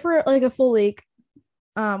was there for like a full week.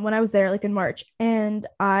 when I was there like in March, and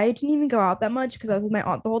I didn't even go out that much because I was with my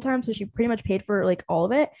aunt the whole time, so she pretty much paid for like all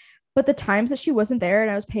of it. But the times that she wasn't there and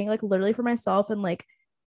I was paying like literally for myself, and like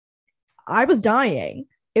I was dying.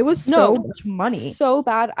 It was so No, much money. so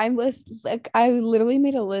bad. I literally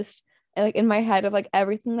made a list like in my head of like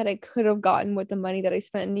everything that I could have gotten with the money that I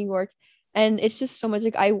spent in New York. And it's just so much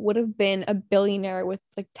like I would have been a billionaire with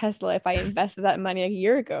like Tesla if I invested that money like a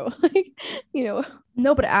year ago. Like, you know.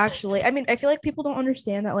 No, but actually, I mean, I feel like people don't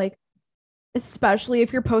understand that, like, especially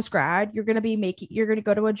if you're post grad, you're gonna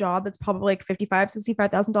go to a job that's probably like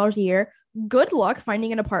 $65,000 a year. Good luck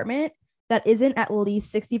finding an apartment that isn't at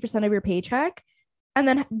least 60% of your paycheck, and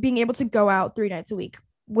then being able to go out 3 nights a week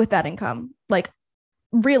with that income. Like,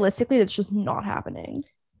 realistically, that's just not happening.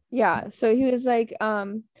 Yeah. So he was like,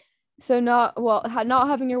 so not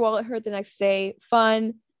having your wallet hurt the next day,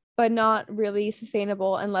 fun, but not really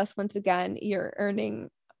sustainable unless once again you're earning,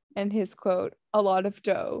 and his quote, a lot of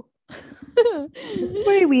dough. This is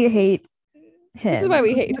why we hate him. This is why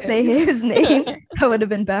we hate him. Say his name. That would have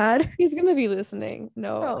been bad. He's gonna be listening.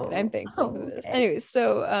 No, Oh, I'm thankful for this. okay. Anyways,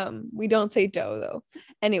 so we don't say dough though.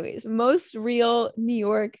 Anyways, most real New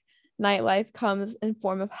York nightlife comes in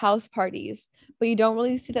form of house parties, but you don't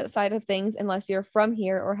really see that side of things unless you're from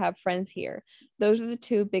here or have friends here. Those are the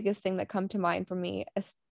two biggest things that come to mind for me.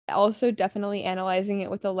 Also, definitely analyzing it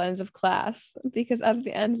with a lens of class, because at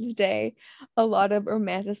the end of the day, a lot of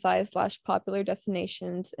romanticized / popular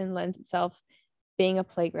destinations and lends itself being a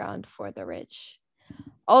playground for the rich.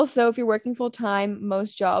 Also, if you're working full time,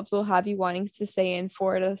 most jobs will have you wanting to stay in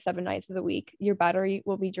 4 to 7 nights of the week. Your battery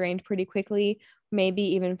will be drained pretty quickly, maybe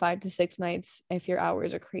even 5 to 6 nights if your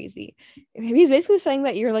hours are crazy. He's basically saying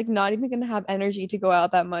that you're like not even going to have energy to go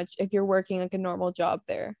out that much if you're working like a normal job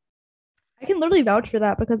there. I can literally vouch for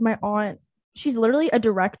that because my aunt, she's literally a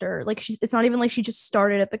director. Like, it's not even like she just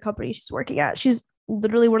started at the company she's working at. She's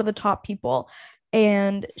literally one of the top people,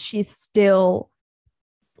 and she's still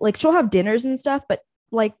like, she'll have dinners and stuff, but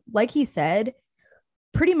like he said,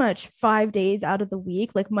 pretty much 5 days out of the week,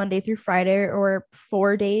 like Monday through Friday, or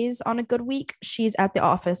 4 days on a good week, she's at the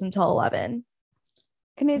office until 11.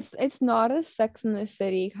 And it's not a Sex in the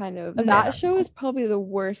City kind of. No. That show is probably the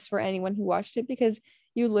worst for anyone who watched it, because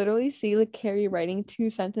you literally see like Carrie writing 2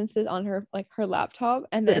 sentences on her laptop,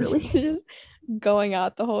 and then Literally. she's just going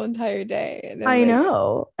out the whole entire day. And then, I like,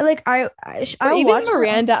 know. Like, or I'll even watch her.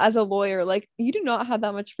 Miranda as a lawyer, like you do not have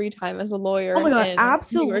that much free time as a lawyer Oh my God, in New York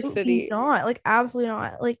absolutely City. not. Like, absolutely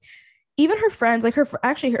not. Like, even her friends, like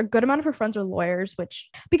actually, a good amount of her friends are lawyers, which,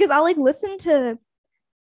 because I like listen to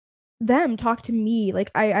them talk to me.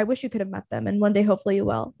 Like, I wish you could have met them, and one day hopefully you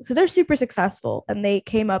will, because they're super successful and they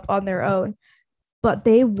came up on their own, but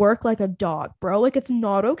they work like a dog, bro. Like, it's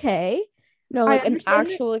not okay. No, I like an understand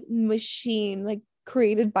actual like machine, like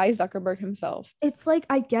created by Zuckerberg himself. it's like,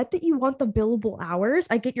 I get that you want the billable hours.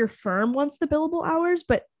 I get your firm wants the billable hours,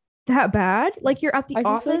 but that bad? Like, you're at the I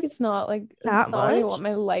just feel like office it's not like that it's not what I much? want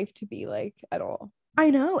my life to be like at all. I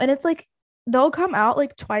know. And it's like they'll come out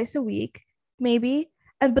like twice a week, maybe.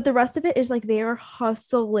 And but the rest of it is like they are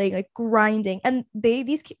hustling, like grinding. And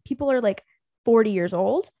these people are like 40 years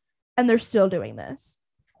old and they're still doing this.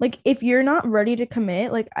 Like, if you're not ready to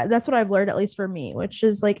commit, like, that's what I've learned, at least for me, which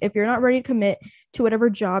is like, if you're not ready to commit to whatever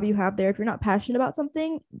job you have there, if you're not passionate about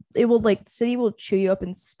something, it will, like, the city will chew you up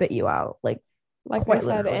and spit you out. Like Like I quite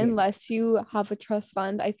said, literally. unless you have a trust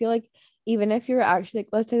fund, I feel like even if you're actually like,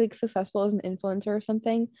 let's say like successful as an influencer or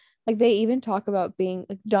something, like they even talk about being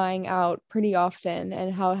like dying out pretty often,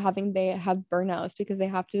 and how they have burnouts because they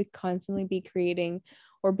have to constantly be creating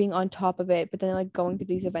or being on top of it, but then like going to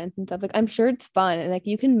these events and stuff. Like, I'm sure it's fun and like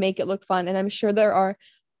you can make it look fun, and I'm sure there are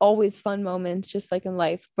always fun moments just like in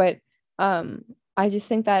life, but I just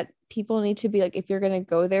think that people need to be like, if you're gonna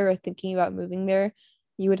go there or thinking about moving there,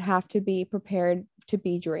 you would have to be prepared to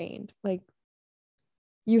be drained. Like,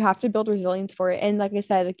 you have to build resilience for it. And like I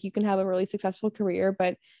said, like you can have a really successful career,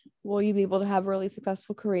 but will you be able to have a really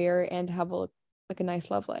successful career and have a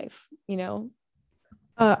nice love life, you know?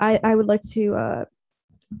 I would like to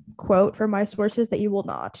quote from my sources that you will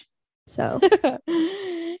not. So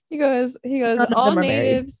He goes, none of all them are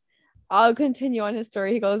married. natives, I'll continue on his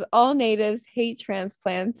story. He goes, all natives hate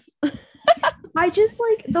transplants. I just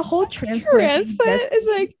like the whole transplant thing Transplant is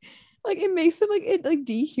like it makes it like it like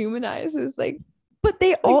dehumanizes like but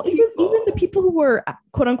they all even the people who were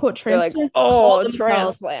quote unquote they're like, transplants oh,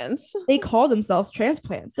 transplants. they call themselves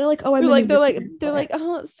transplants. They're like, oh, I'm They're a like New they're Yorker like they're like,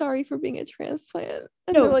 transplant. oh, sorry for being a transplant.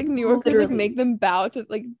 And No, they're like, New Yorkers like literally. make them bow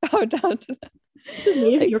down to them. Because Native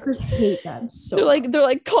New Like, Yorkers hate them so much. they're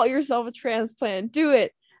like, call yourself a transplant, do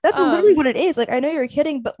it. That's literally what it is. Like, I know you're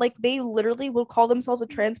kidding, but like they literally will call themselves a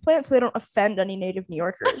transplant so they don't offend any native New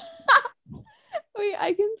Yorkers. Wait,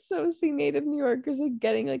 I can so see native New Yorkers like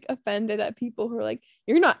getting like offended at people who are like,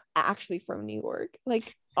 you're not actually from New York.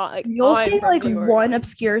 Like You'll I'm say from like New York. one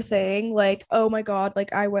obscure thing, like, oh my God,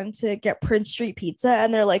 like I went to get Prince Street pizza,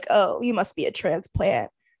 and they're like, oh, you must be a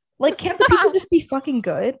transplant. Like, can't the pizza just be fucking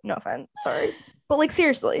good? No offense, sorry. But like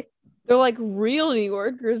seriously. They're like, real New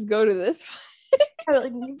Yorkers go to this.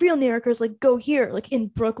 Like real New Yorkers like go here, like in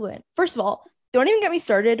Brooklyn. First of all, don't even get me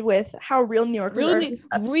started with how real New Yorkers are just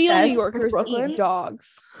real New obsessed Yorkers with Brooklyn. eat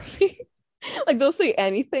dogs. Like they'll say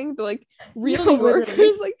anything. They're like real No, New Yorkers,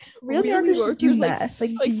 literally. like Real New Yorkers just do meth.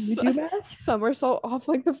 Like, do you do meth? somersault off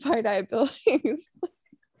like the FiDi buildings.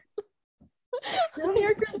 Real New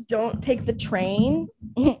Yorkers don't take the train.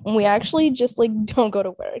 We actually just like don't go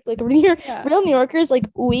to work. Like real New Yorkers, like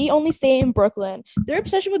we only stay in Brooklyn. Their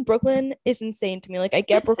obsession with Brooklyn is insane to me. Like I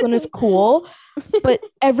get Brooklyn is cool, but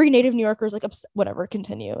every native New Yorker is like whatever.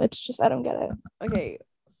 Continue. It's just I don't get it. Okay,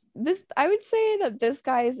 I would say that this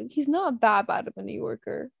guy he's not that bad of a New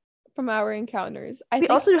Yorker from our encounters. We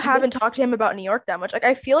also haven't talked to him about New York that much. Like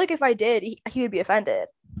I feel like if I did, he would be offended.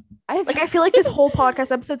 I feel like this whole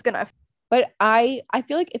podcast episode's gonna. But I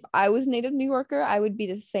feel like if I was native New Yorker, I would be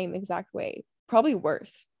the same exact way. Probably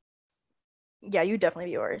worse. Yeah, you'd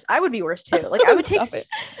definitely be worse. I would be worse too. Like I would take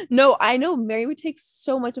No, I know Mary would take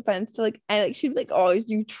so much offense to like, and like she'd be like, oh,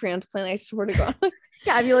 you transplant, I swear to God.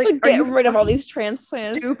 Yeah, I'd be like get rid of all these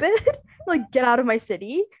transplants. Stupid. Like get out of my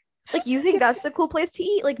city. Like you think that's a cool place to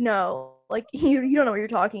eat? Like no. Like you don't know what you're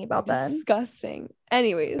talking about then. Disgusting.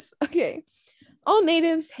 Anyways, okay. All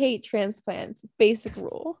natives hate transplants. Basic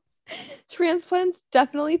rule. Transplants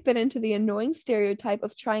definitely fit into the annoying stereotype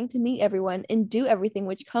of trying to meet everyone and do everything,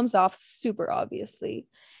 which comes off super obviously.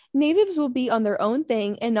 Natives will be on their own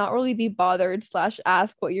thing and not really be bothered /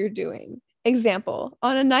 ask what you're doing. Example,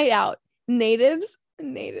 on a night out, natives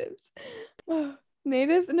in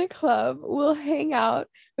a club will hang out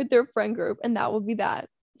with their friend group, and that will be that.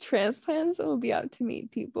 Transplants will be out to meet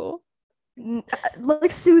people.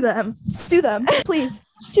 Like sue them, please.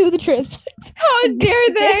 Sue the transplants. How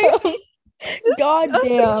dare they? God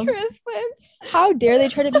damn. Transplants. How dare they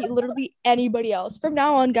try to meet literally anybody else? From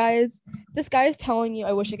now on, guys, this guy is telling you,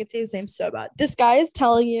 I wish I could say his name so bad. This guy is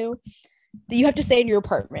telling you that you have to stay in your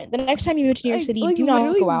apartment. The next time you move to New York City, do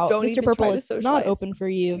not go out. Mr. Purple is not open for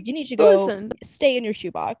you. You need to go stay in your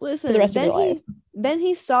shoebox for the rest of your life. Then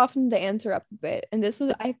he softened the answer up a bit. And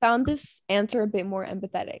I found this answer a bit more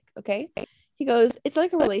empathetic. Okay. He goes, it's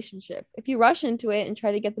like a relationship. If you rush into it and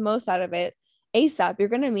try to get the most out of it, ASAP, you're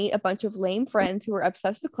going to meet a bunch of lame friends who are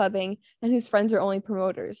obsessed with clubbing and whose friends are only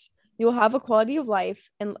promoters. You will have a quality of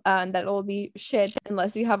life and that will be shit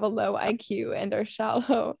unless you have a low IQ and are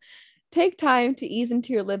shallow. Take time to ease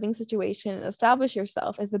into your living situation and establish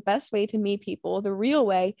yourself as the best way to meet people the real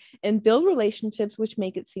way and build relationships which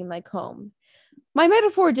make it seem like home. My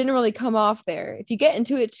metaphor didn't really come off there. If you get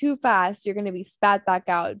into it too fast, you're going to be spat back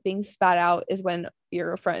out. Being spat out is when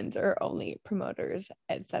your friends are only promoters,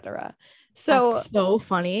 etc. So that's so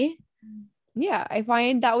funny. Yeah, I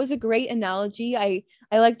find that was a great analogy. I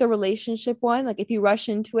like the relationship one. Like if you rush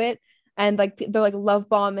into it and like they're like love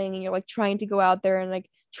bombing and you're like trying to go out there and like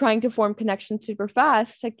trying to form connections super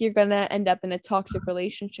fast, like you're gonna end up in a toxic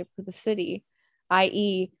relationship with the city,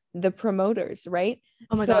 i.e. the promoters, right?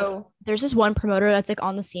 Oh my god, there's this one promoter that's like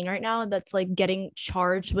on the scene right now that's like getting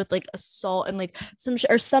charged with like assault and like some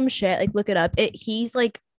shit. Like look it up. He's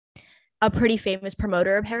like a pretty famous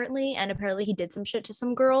promoter apparently, and apparently he did some shit to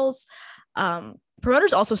some girls.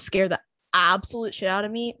 Promoters also scare the absolute shit out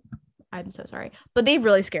of me. I'm so sorry, but they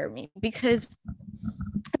really scared me because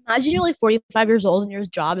imagine you're like 45 years old and your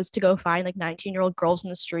job is to go find like 19-year-old girls in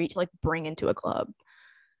the street to like bring into a club.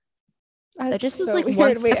 That just is like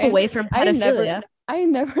one step away from pedophilia. I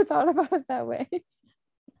never thought about it that way.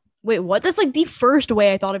 Wait, what? That's like the first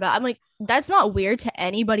way I thought about it. I'm like, that's not weird to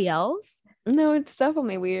anybody else. No, it's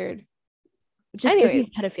definitely weird. It just gives me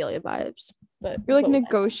pedophilia vibes. But you're like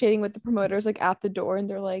negotiating with the promoters like at the door and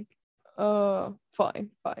they're like, oh, fine.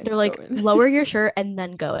 They're like, lower your shirt and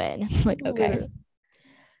then go in. I'm like, okay.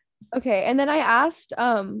 Okay, and then I asked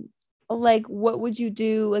like what would you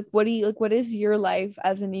do, like what is your life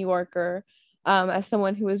as a New Yorker, as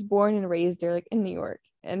someone who was born and raised there like in New York?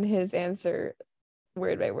 And his answer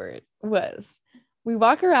word by word was, we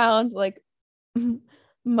walk around like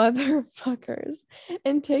motherfuckers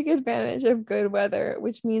and take advantage of good weather,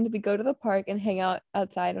 which means we go to the park and hang out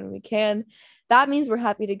outside when we can. That means we're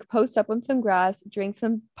happy to post up on some grass, drink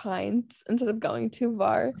some pints instead of going to a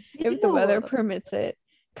bar if the weather permits it.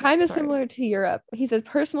 Kind of Sorry. similar to Europe. He said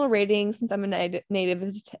personal rating, since I'm a native,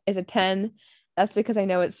 is a 10. That's because I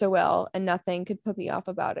know it so well and nothing could put me off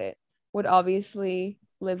about it. Would obviously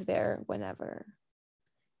live there whenever.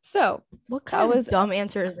 So What that kind of was dumb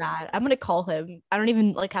answer is that? I'm gonna call him. I don't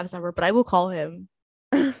even like have his number, but I will call him.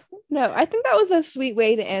 no, I think that was a sweet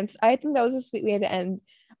way to end. I think that was a sweet way to end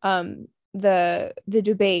the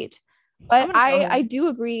debate. I'm But gonna call I him. do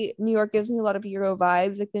agree, New York gives me a lot of Euro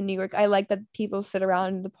vibes. Like the New York, I like that people sit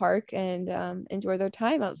around in the park and enjoy their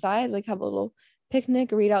time outside, like have a little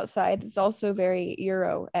picnic, read outside. It's also very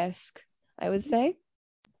Euro-esque, I would say.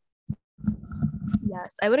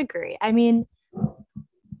 Yes, I would agree. I mean,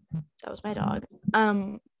 that was my dog.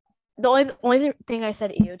 The only thing I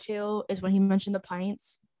said ew to is when he mentioned the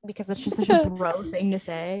pints because that's just such a bro thing to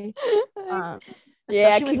say. Yeah,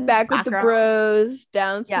 Especially with kick his back with the background. bros,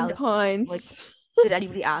 down Yeah, some like pints. did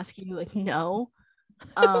anybody ask you? Like, no.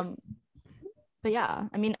 Um, but yeah,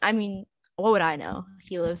 I mean, what would I know?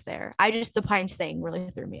 He lives there. The pints thing really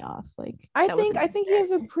threw me off. Like that wasn't I think he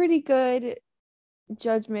has a necessary. pretty good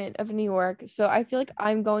judgment of New York, so I feel like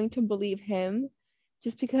I'm going to believe him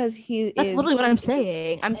just because he That's is literally what I'm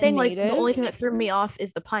saying. I'm a saying like the native. only thing that threw me off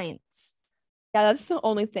is the pints. Yeah, that's the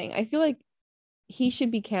only thing. I feel like he should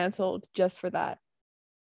be canceled just for that.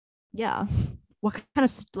 Yeah. What kind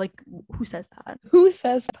of like who says that? Who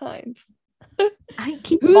says Pines? I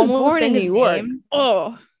keep Who's almost born in saying New his York? name.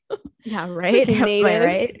 Oh, Yeah, right. freaking Am I native.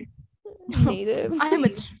 right? Native. I'm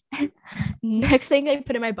a next thing I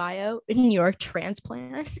put in my bio in New York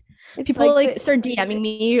transplant. It's People like like start DMing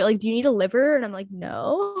me. You're like, do you need a liver? And I'm like,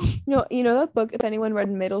 no. you know that book, if anyone read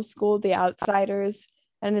in middle school, The Outsiders,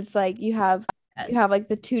 and it's like you Yes. have like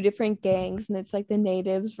the two different gangs, and it's like the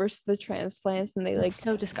natives versus the transplants, and That's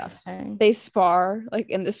so disgusting. they spar like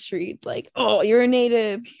in the street, like, oh, you're a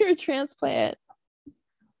native, you're a transplant.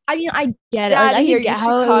 I mean, I get Get it. Like, out of I here, could you get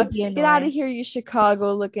how it Chicago. would be Get out of annoying. here, you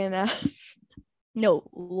Chicago looking ass. No,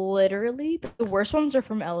 literally, the worst ones are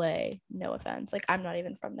from LA. No offense. Like, I'm not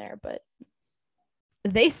even from there, but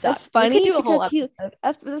they suck. That's We could funny do a whole because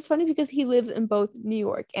episode. that's funny because he lives in both New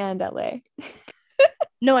York and LA.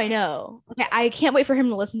 No, I know. Okay, I can't wait for him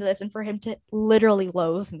to listen to this and for him to literally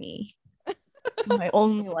loathe me. My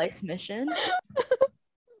only life mission.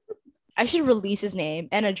 I should release his name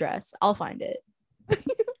and address. I'll find it.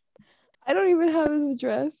 I don't even have his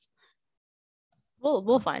address.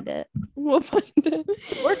 We'll find it. We'll find it.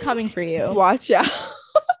 We're coming for you. Watch out.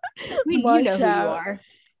 You Watch know who you out. are.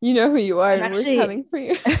 You know who you are, I'm and we're actually coming for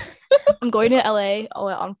you. I'm going to LA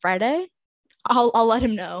on Friday. I'll let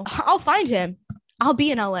him know. I'll find him. I'll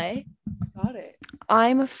be in LA. Got it.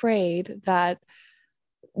 I'm afraid that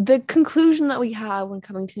the conclusion that we have when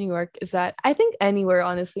coming to New York is that I think anywhere,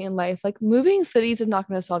 honestly, in life, like moving cities is not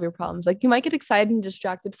going to solve your problems. Like you might get excited and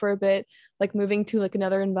distracted for a bit, like moving to like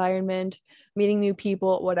another environment, meeting new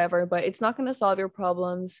people, whatever, but it's not going to solve your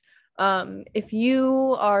problems. If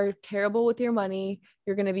you are terrible with your money,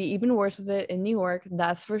 you're going to be even worse with it in New York,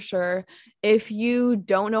 that's for sure. If you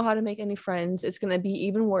don't know how to make any friends, it's going to be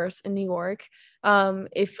even worse in New York.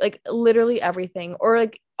 If like literally everything, or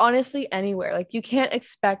like honestly anywhere, like you can't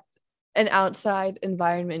expect an outside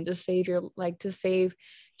environment to save your like to save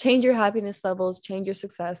change your happiness levels, change your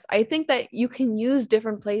success. I think that you can use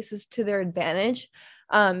different places to their advantage,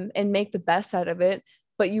 and make the best out of it,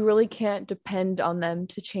 but you really can't depend on them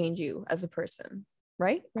to change you as a person.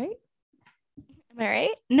 Right? Am I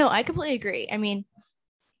right? No, I completely agree. I mean,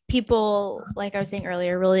 people, like I was saying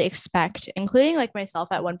earlier, really expect, including like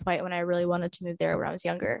myself at one point when I really wanted to move there when I was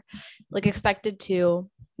younger, like expected to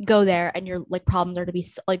go there and your like problems are to be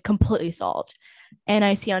like completely solved. And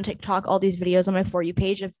I see on TikTok all these videos on my For You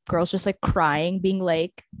page of girls just like crying, being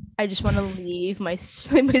like, I just want to leave my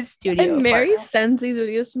studio And Mary apartment. sends these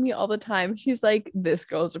videos to me all the time. She's like, this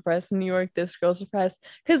girl's depressed in New York, this girl's depressed.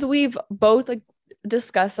 Because we've both like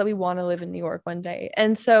discussed that we want to live in New York one day.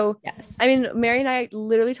 And so, Yes. I mean, Mary and I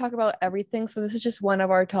literally talk about everything. So this is just one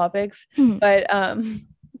of our topics. Mhm. But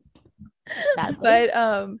Sadly.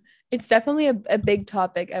 it's definitely a big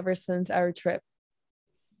topic ever since our trip.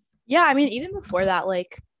 Yeah, I mean, even before that,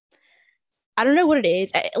 like, I don't know what it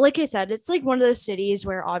is. Like I said, it's like one of those cities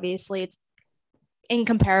where obviously it's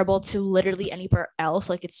incomparable to literally anywhere else.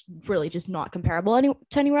 Like, it's really just not comparable to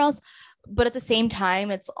anywhere else. But at the same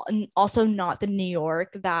time, it's also not the New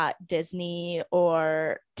York that Disney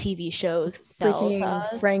or TV shows sell to Freaking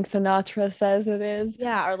us. Frank Sinatra says it is.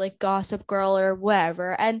 Yeah, or like Gossip Girl or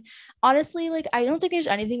whatever. And honestly, like, I don't think there's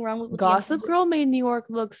anything wrong with Gossip Girl made New York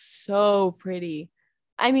look so pretty.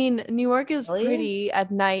 I mean, New York is Really? pretty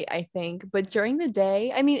at night, I think, but during the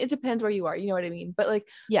day, I mean, it depends where you are, you know what I mean? But like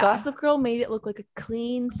Yeah. Gossip Girl made it look like a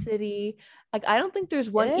clean city. Like I don't think there's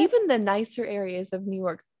one, Did it? even the nicer areas of New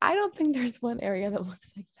York, I don't think there's one area that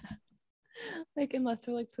looks like that. Like unless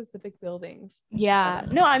they're like specific buildings. Yeah.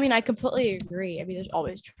 No, I mean, I completely agree. I mean, there's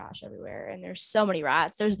always trash everywhere and there's so many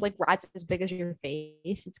rats. There's like rats as big as your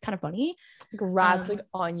face. It's kind of funny. Like rats like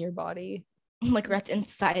on your body. Like rats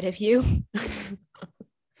inside of you.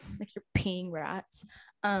 Like you're peeing rats.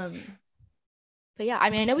 But yeah, I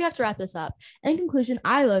mean, I know we have to wrap this up. In conclusion,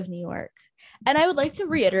 I love New York. And I would like to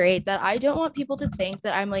reiterate that I don't want people to think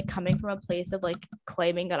that I'm like coming from a place of like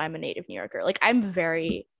claiming that I'm a native New Yorker. Like I'm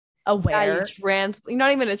very aware. Yeah, you're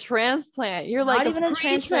not even a transplant. You're like Not even a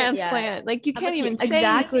transplant. transplant. Like you can't even say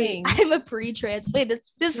exactly. anything. I'm a pre-transplant.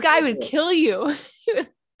 This guy would kill you.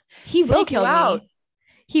 He will take you kill out. me.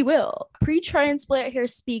 He will. Pre-transplant here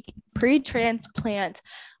speak pre-transplant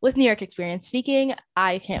with New York experience speaking.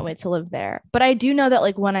 I can't wait to live there. But I do know that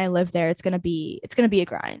like when I live there, it's gonna be a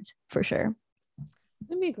grind for sure. It's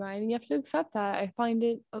gonna be a grind, and you have to accept that. I find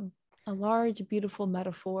it a large, beautiful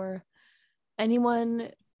metaphor.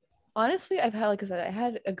 Honestly, I've had, like I said, I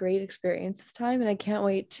had a great experience this time, and I can't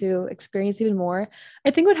wait to experience even more.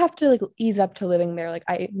 I think I would have to like ease up to living there. Like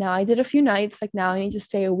I did a few nights, like now I need to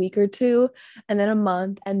stay a week or two, and then a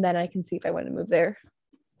month, and then I can see if I want to move there.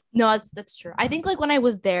 No, that's true. I think like when I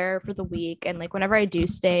was there for the week, and like whenever I do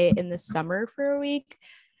stay in the summer for a week,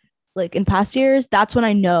 like in past years, that's when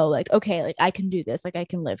I know like, okay, like I can do this, like I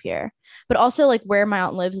can live here. But also like where my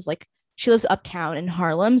aunt lives is like she lives uptown in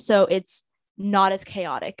Harlem, so it's not as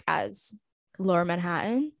chaotic as Lower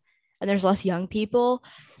Manhattan, and there's less young people,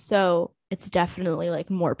 so it's definitely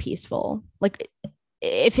like more peaceful, like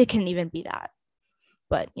if it can even be that.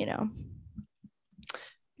 But you know,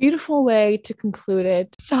 Beautiful way to conclude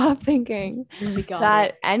it. Stop thinking we got that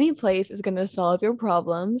it. any place is going to solve your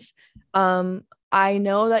problems. I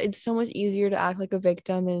know that it's so much easier to act like a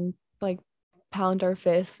victim and like pound our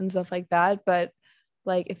fists and stuff like that, but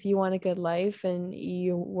like if you want a good life and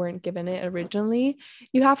you weren't given it originally,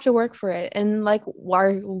 you have to work for it. And like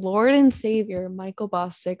our Lord and Savior Michael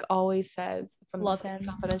Bosstick always says from Love the him.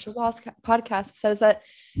 Confidential podcast, says that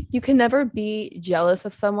you can never be jealous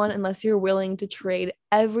of someone unless you're willing to trade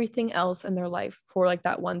everything else in their life for like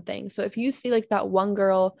that one thing. So if you see like that one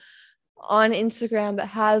girl on Instagram that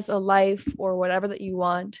has a life or whatever that you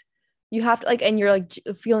want, you have to like, and you're like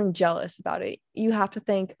feeling jealous about it, you have to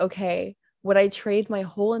think, okay, would I trade my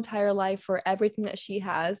whole entire life for everything that she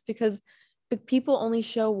has? Because people only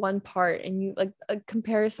show one part, and you like a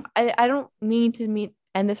comparison. I don't mean to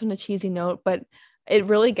end this on a cheesy note, but it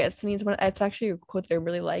really gets to me. It's actually a quote that I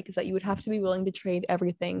really like, is that you would have to be willing to trade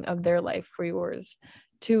everything of their life for yours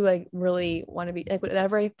to like really want to be like,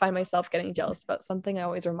 whenever I find myself getting jealous about something, I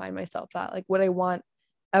always remind myself that like, would I want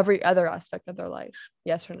every other aspect of their life?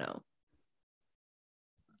 Yes or no?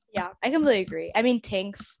 Yeah, I completely agree. I mean,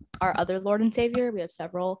 Tinks, our other Lord and Savior, we have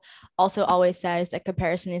several, also always says that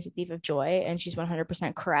comparison is a thief of joy, and she's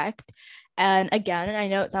 100% correct. And again, I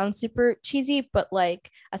know it sounds super cheesy, but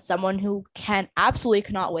like as someone who absolutely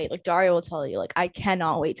cannot wait, like Daria will tell you, like I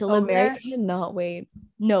cannot wait to live Mary there. cannot wait.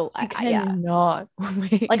 No, I cannot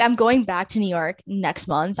wait. Like I'm going back to New York next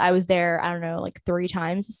month. I was there, I don't know, like 2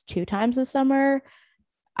 times this summer.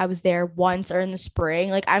 I was there once or in the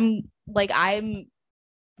spring. I'm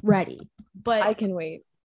ready, but I can wait.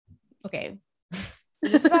 Okay,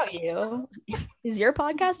 is this about you? Is your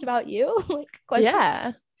podcast about you? Like, question.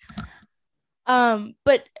 Yeah.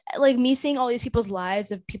 But like me seeing all these people's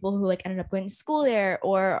lives of people who like ended up going to school there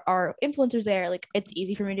or are influencers there, like it's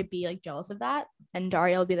easy for me to be like jealous of that. And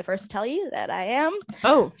Daria will be the first to tell you that I am.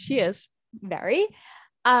 Oh, she is Very.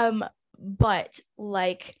 But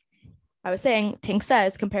like I was saying, Tink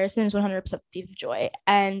says comparison is 100% the thief of joy.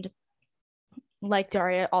 And like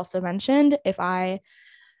Daria also mentioned, if I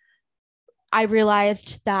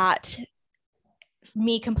realized that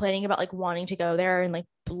me complaining about like wanting to go there and like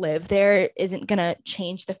live there isn't gonna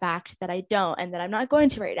change the fact that I don't, and that I'm not going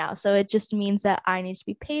to right now. So it just means that I need to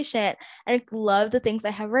be patient and love the things I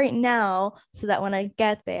have right now, so that when I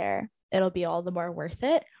get there, it'll be all the more worth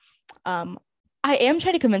it. I am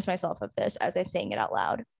trying to convince myself of this as I'm saying it out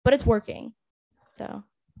loud, but it's working. So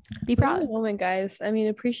be proud. Moment, guys. I mean,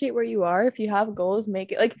 appreciate where you are. If you have goals,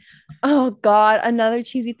 make it. Like, oh God, another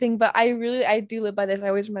cheesy thing, but I do live by this. I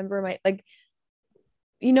always remember my like,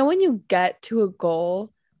 you know, when you get to a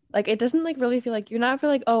goal, like it doesn't like really feel like you're not feel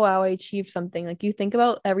like, oh wow, I achieved something. Like you think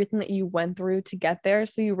about everything that you went through to get there.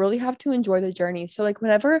 So you really have to enjoy the journey. So like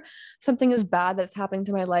whenever something is bad that's happening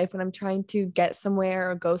to my life, when I'm trying to get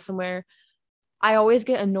somewhere or go somewhere, I always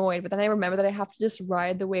get annoyed, but then I remember that I have to just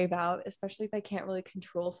ride the wave out, especially if I can't really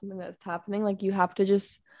control something that's happening. Like you have to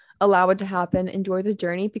just allow it to happen, enjoy the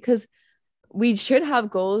journey, because we should have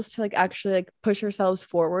goals to like actually like push ourselves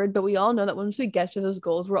forward. But we all know that once we get to those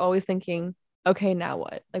goals, we're always thinking, okay, now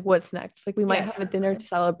what? Like what's next? Like we might have a dinner to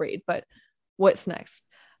celebrate, but what's next?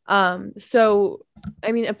 So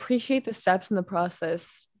I mean, appreciate the steps in the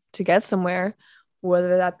process to get somewhere,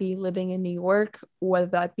 whether that be living in New York, whether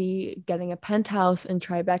that be getting a penthouse in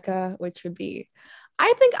Tribeca, which would be,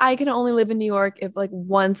 I think I can only live in New York if like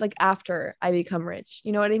once, like after I become rich.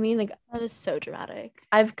 You know what I mean? Like That is so dramatic.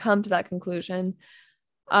 I've come to that conclusion.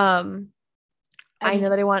 I know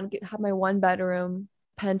that I want to have my 1-bedroom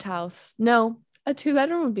penthouse. No, a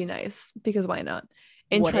 2-bedroom would be nice, because why not?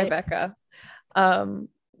 In Tribeca.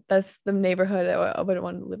 That's the neighborhood I would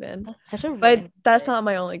want to live in. That's such a But that's not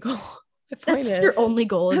my only goal. That's your only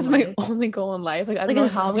goal. That's my only goal in life. Like I don't know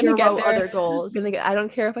how I'm gonna get there. Other goals. I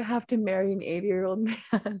don't care if I have to marry an 80-year-old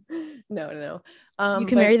man. No. You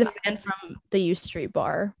can marry the man from the U Street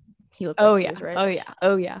bar. He looked oh like yeah, he was, right?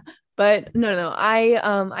 oh yeah. But no.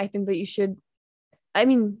 I think that you should. I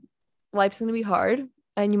mean, life's gonna be hard,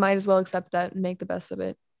 and you might as well accept that and make the best of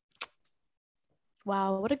it.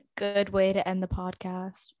 Wow, what a good way to end the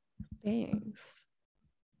podcast. Thanks.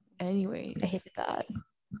 Anyways, I hated that.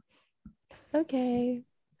 Okay,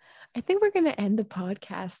 I think we're gonna end the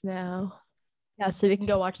podcast now. Yeah, so we can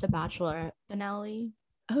go watch the Bachelor finale.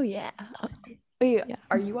 Oh yeah. Wait, yeah.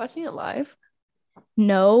 Are you watching it live?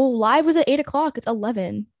 No, live was at 8:00. It's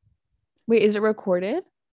 11. Wait, is it recorded?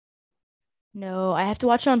 No, I have to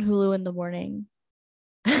watch it on Hulu in the morning.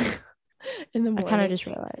 In the morning. I kind of just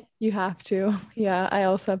realized. You have to. Yeah, I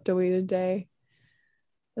also have to wait a day.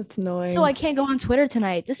 That's annoying. So I can't go on Twitter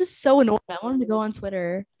tonight. This is so annoying. I wanted to go on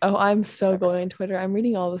Twitter. Oh, I'm so going on Twitter. I'm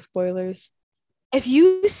reading all the spoilers. If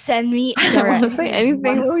you send me I don't want to say anything,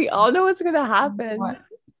 but we all know what's gonna happen.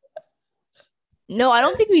 No, I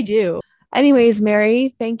don't think we do. Anyways,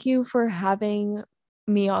 Mary, thank you for having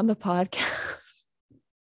me on the podcast.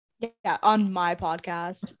 Yeah, on my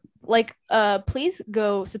podcast. Like, please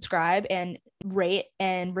go subscribe and rate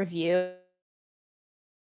and review.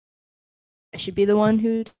 I should be the one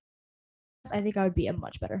who. I think I would be a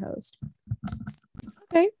much better host.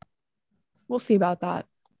 Okay, we'll see about that.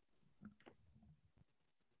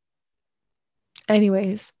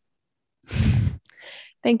 Anyways,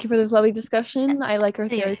 thank you for this lovely discussion. I like our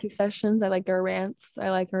therapy sessions. I like our rants. I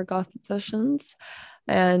like our gossip sessions.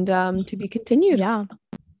 And to be continued.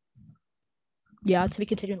 Yeah, to be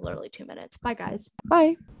continued in literally 2 minutes. Bye, guys.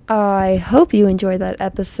 Bye. I hope you enjoyed that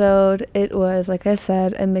episode. It was, like I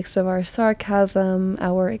said, a mix of our sarcasm,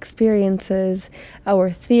 our experiences, our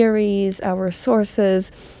theories, our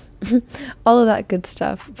sources, all of that good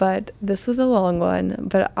stuff. But this was a long one.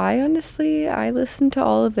 But I listened to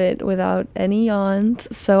all of it without any yawns.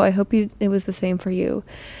 So I hope it was the same for you.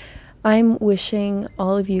 I'm wishing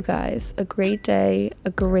all of you guys a great day, a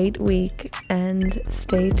great week, and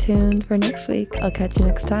stay tuned for next week. I'll catch you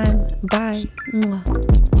next time. Bye. Mwah.